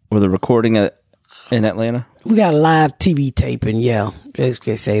 Or the recording in Atlanta? We got a live TV taping. Yeah, just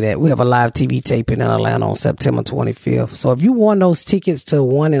can say that we have a live TV taping in Atlanta on September 25th. So if you want those tickets to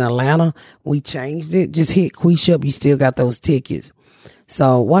one in Atlanta, we changed it. Just hit Quisha up. You still got those tickets.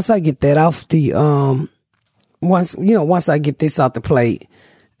 So once I get that off the once I get this out the plate,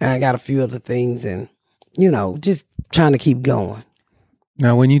 I got a few other things, and just trying to keep going.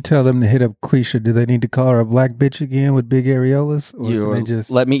 Now, when you tell them to hit up Quisha, do they need to call her a black bitch again with big areolas? Or can they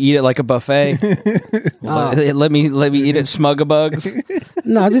just... Let me eat it like a buffet. let me eat it smugabugs.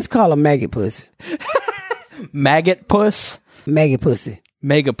 No, just call her maggot pussy. Maggot puss? Maggot pussy.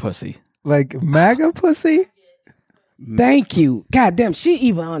 Mega pussy. Like MAGA pussy? Thank you. God damn, she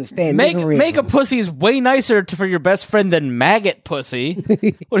even understand. Make a pussy is way nicer for your best friend than maggot pussy.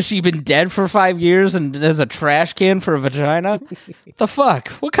 What, has she been dead for 5 years and has a trash can for a vagina? The fuck?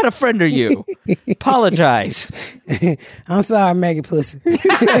 What kind of friend are you? Apologize. I'm sorry, maggot pussy.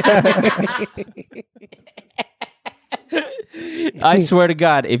 I swear to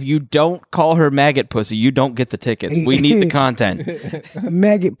God, if you don't call her maggot pussy, you don't get the tickets. We need the content.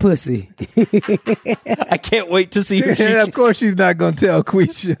 Maggot pussy. I can't wait to see who she And of course, she's not going to tell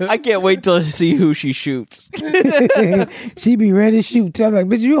Quisha. I can't wait to see who she shoots. She be ready to shoot. Tell her,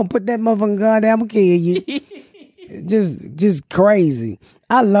 bitch, you don't put that motherfucking gun down, I'm gonna kill you. just crazy.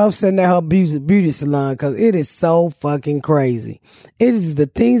 I love sitting at her beauty salon because it is so fucking crazy. It is the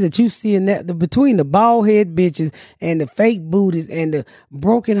things that you see in that between the bald head bitches and the fake booties and the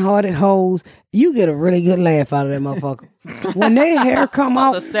broken hearted hoes. You get a really good laugh out of that motherfucker. When their hair come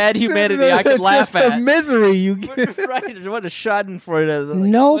out, The sad humanity I could laugh Just at. the misery you get. Right, what a schadenfreude. Like,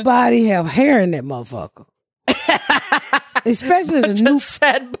 nobody have hair in that motherfucker. Especially the new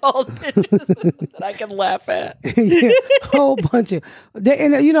sad bald bitches that I can laugh at. yeah, whole bunch of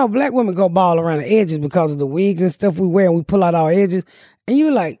black women go bald around the edges because of the wigs and stuff we wear, and we pull out our edges, and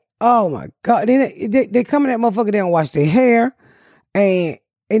you're like, oh my god. Then they come in that motherfucker, they don't wash their hair, and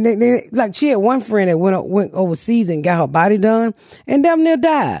they like, she had one friend that went overseas and got her body done and damn near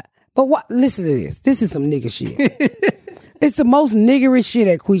died. But what? Listen to this. This is some nigga shit. It's the most niggerish shit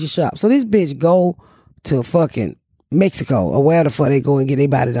at Quisha shop. So this bitch go to fucking Mexico or where the fuck they go and get their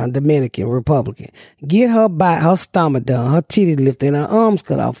body done, Dominican Republican. Get her stomach done, her titties lifted, and her arms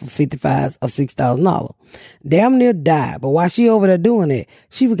cut off for $55,000 or $6,000. Damn near died. But while she over there doing it,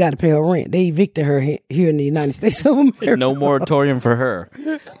 she forgot to pay her rent. They evicted her here in the United States of America. No moratorium for her.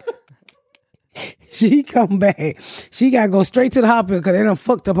 She come back. She got to go straight to the hospital because they done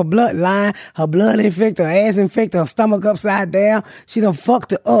fucked up her bloodline, her blood infected, her ass infected, her stomach upside down. She done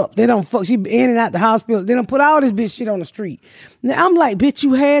fucked her up. She in and out the hospital. They done put all this bitch shit on the street. Now, I'm like, bitch,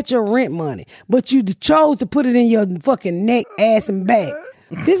 you had your rent money, but you chose to put it in your fucking neck, ass, and back.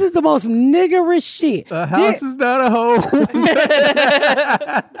 This is the most niggerish shit. A house is not a home.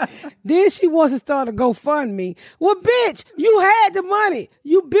 Then she wants to start a GoFundMe. Well, bitch, you had the money.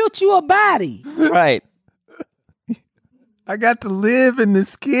 You built you a body. Right. I got to live in the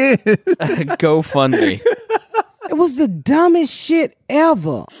skin. GoFundMe. It was the dumbest shit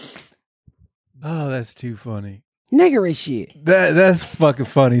ever. Oh, that's too funny. Niggerish shit. That's fucking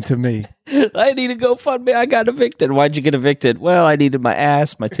funny to me. I need to GoFundMe. I got evicted. Why'd you get evicted? Well, I needed my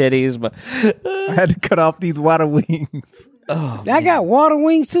ass, my titties, I had to cut off these water wings. I got water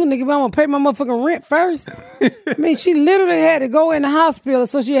wings too, nigga, but I'm gonna pay my motherfucking rent first. I mean, she literally had to go in the hospital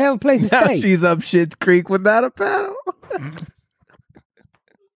so she'd have a place to Now stay. she's up Shit's Creek without a paddle.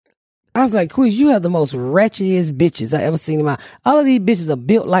 I was like, Quiz, you have the most wretchedest bitches I ever seen in my. All of these bitches are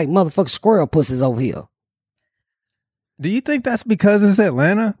built like motherfucking squirrel pussies over here. Do you think that's because it's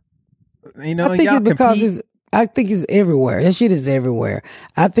Atlanta? You know, I think y'all it's because compete. I think it's everywhere. That shit is everywhere.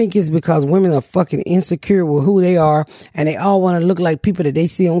 I think it's because women are fucking insecure with who they are, and they all want to look like people that they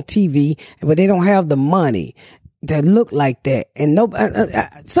see on TV, but they don't have the money to look like that. And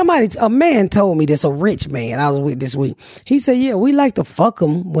a man told me this, a rich man I was with this week. He said, yeah, we like to fuck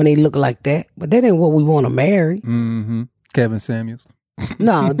them when they look like that, but that ain't what we want to marry. Mm-hmm. Kevin Samuels.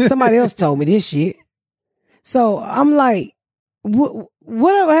 No, somebody else told me this shit. So I'm like,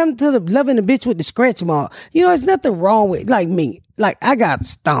 whatever happened to the loving the bitch with the scratch mark? You know, there's nothing wrong with, like me. Like, I got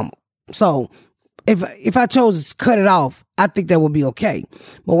stomach. So if I chose to cut it off, I think that would be okay.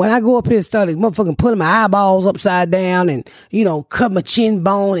 But when I go up here and start motherfucking putting my eyeballs upside down and, you know, cut my chin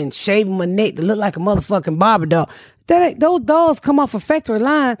bone and shaving my neck to look like a motherfucking Barbie doll, those dolls come off a factory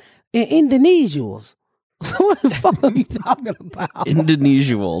line in Indonesians. So what the fuck are you talking about?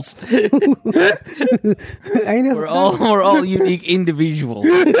 Indonesians. We're all unique individuals.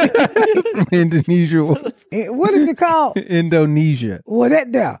 Indonesia. What is it called? Indonesia. Well,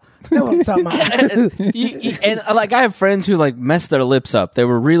 that's what I'm talking about. And like, I have friends who like messed their lips up. They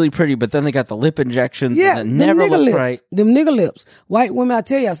were really pretty, but then they got the lip injections. Yeah, and it never looks lips. right. Them nigga lips. White women, I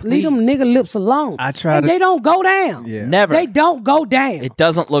tell you, leave them nigga lips alone. They don't go down. Yeah. Never. They don't go down. It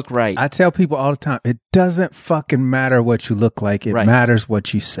doesn't look right. I tell people all the time, it doesn't fucking matter what you look like. It Right. matters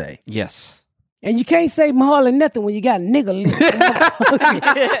what you say. Yes. And you can't say hardly nothing when you got nigga lips.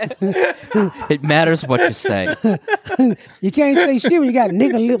 It matters what you say. You can't say shit when you got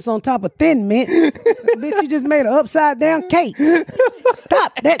nigga lips on top of Thin Mint. Bitch, you just made an upside down cake.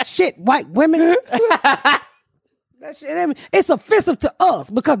 Stop that shit, white women. That shit, I mean, it's offensive to us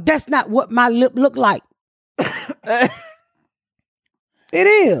because that's not what my lip look like. It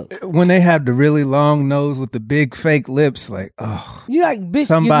is. When they have the really long nose with the big fake lips, like, oh, You like, bitch.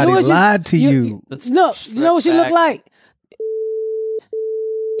 somebody you know what lied to you. Let's Look, you know what she strip look like?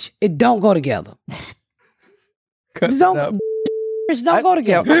 It don't go together. Cut It it up. don't go Yeah,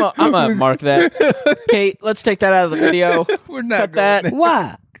 together. I'm gonna mark that. Kate, let's take that out of the video. We're not Cut that.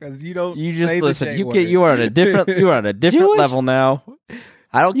 Why? because you don't. You just say the listen. J You word. get. You are on a different. You are on a different Jewish? level now.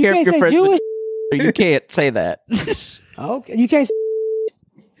 I don't You care if can't you're say friends Jewish. with. You can't say that. Okay, you can't.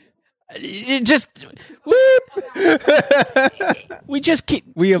 It just. We just keep.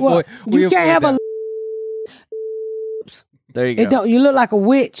 We Well, avoid. we you can't have avoid There you go. It don't. You look like a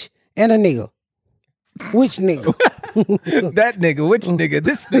witch and a nigga. Which nigga? that nigga, which nigga,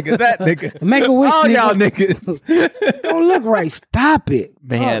 this nigga, that nigga. Make a wish. All nigga. y'all niggas. Don't look right. Stop it,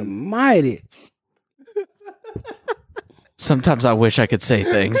 Man. Almighty. Sometimes I wish I could say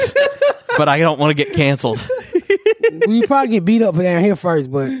things, but I don't want to get canceled. We probably get beat up down here first,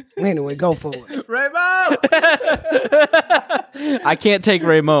 but anyway, go for it. Rainbow. I can't take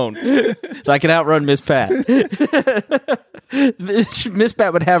Raymond. So I can outrun Miss Pat. Miss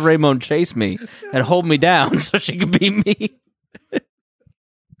Pat would have Raymond chase me and hold me down so she could be me.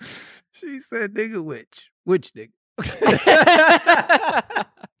 She said, "Nigga, which nigga?"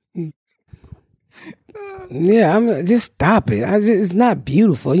 Yeah, I'm just stop it. It's not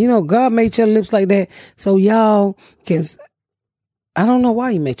beautiful. You know, God made your lips like that so y'all can. I don't know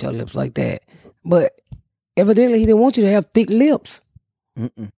why He made your lips like that, but evidently He didn't want you to have thick lips.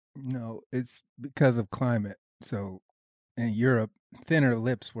 No, it's because of climate. So in Europe, thinner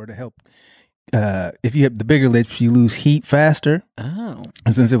lips were to help. If you have the bigger lips, you lose heat faster. Oh.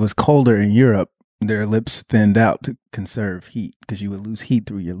 And since it was colder in Europe, their lips thinned out to conserve heat because you would lose heat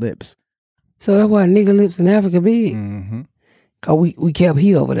through your lips. So that's why nigga lips in Africa big. Mm-hmm. Cause we kept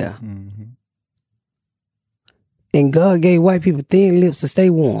heat over there, Mm-hmm. and God gave white people thin lips to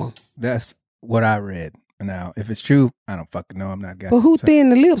stay warm. That's what I read. Now, if it's true, I don't fucking know. I'm not guy. But who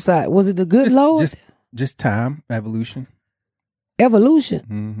thinned the lips out? Was it the good Lord? Just time, evolution. Evolution.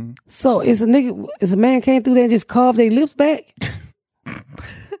 Mm-hmm. So it's a man came through there and just carved their lips back.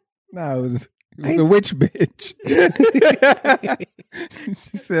 No, it was a witch bitch.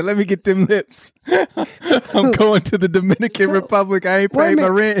 She said, "Let me get them lips. I'm going to the Dominican Republic. I ain't Wait a paying my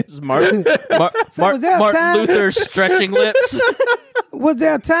minute. rent." This is Martin was there a time- Luther stretching lips. Was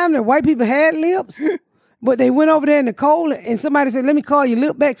there a time that white people had lips, but they went over there in the cold and somebody said, "Let me call your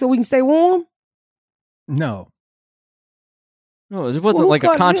lip back so we can stay warm"? No, No, it wasn't Who like a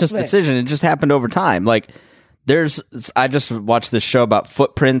caught conscious lips back? decision. It just happened over time. Like I just watched this show about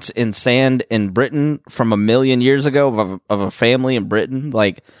footprints in sand in Britain from 1 million years ago of a family in Britain.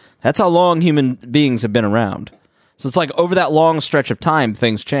 Like that's how long human beings have been around. So it's like over that long stretch of time,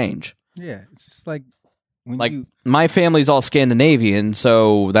 things change. yeah, it's just like when Like you. my family's all Scandinavian,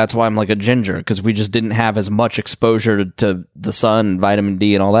 so that's why I'm like a ginger because we just didn't have as much exposure to the sun, and vitamin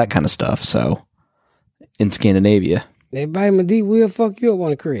D, and all that kind of stuff. So in Scandinavia. That vitamin D will fuck you up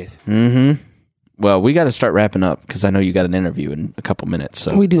on it, Chris. Mm-hmm. Well, we got to start wrapping up because I know you got an interview in a couple minutes.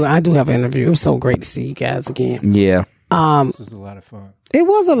 So We do. I do have an interview. It was so great to see you guys again. yeah, This was a lot of fun. It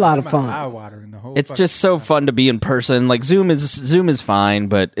was a lot of Eye fun. watering the whole. it's fucking just so time. fun to be in person. Like Zoom is fine,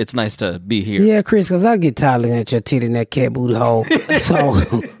 but it's nice to be here. Yeah, Chris, because I get tired looking at your titty in that cat booty hole. So it's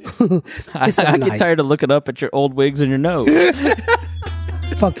so I nice. get tired of looking up at your old wigs and your nose.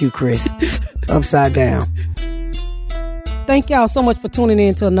 Fuck you, Chris. Upside down. Thank y'all so much for tuning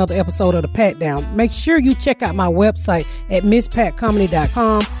in to another episode of The Pat Down. Make sure you check out my website at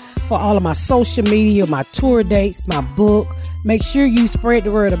misspatcomedy.com for all of my social media, my tour dates, my book. Make sure you spread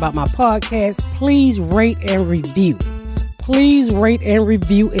the word about my podcast. Please rate and review. Please rate and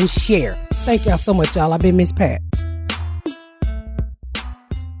review and share. Thank y'all so much, y'all. I've been Miss Pat.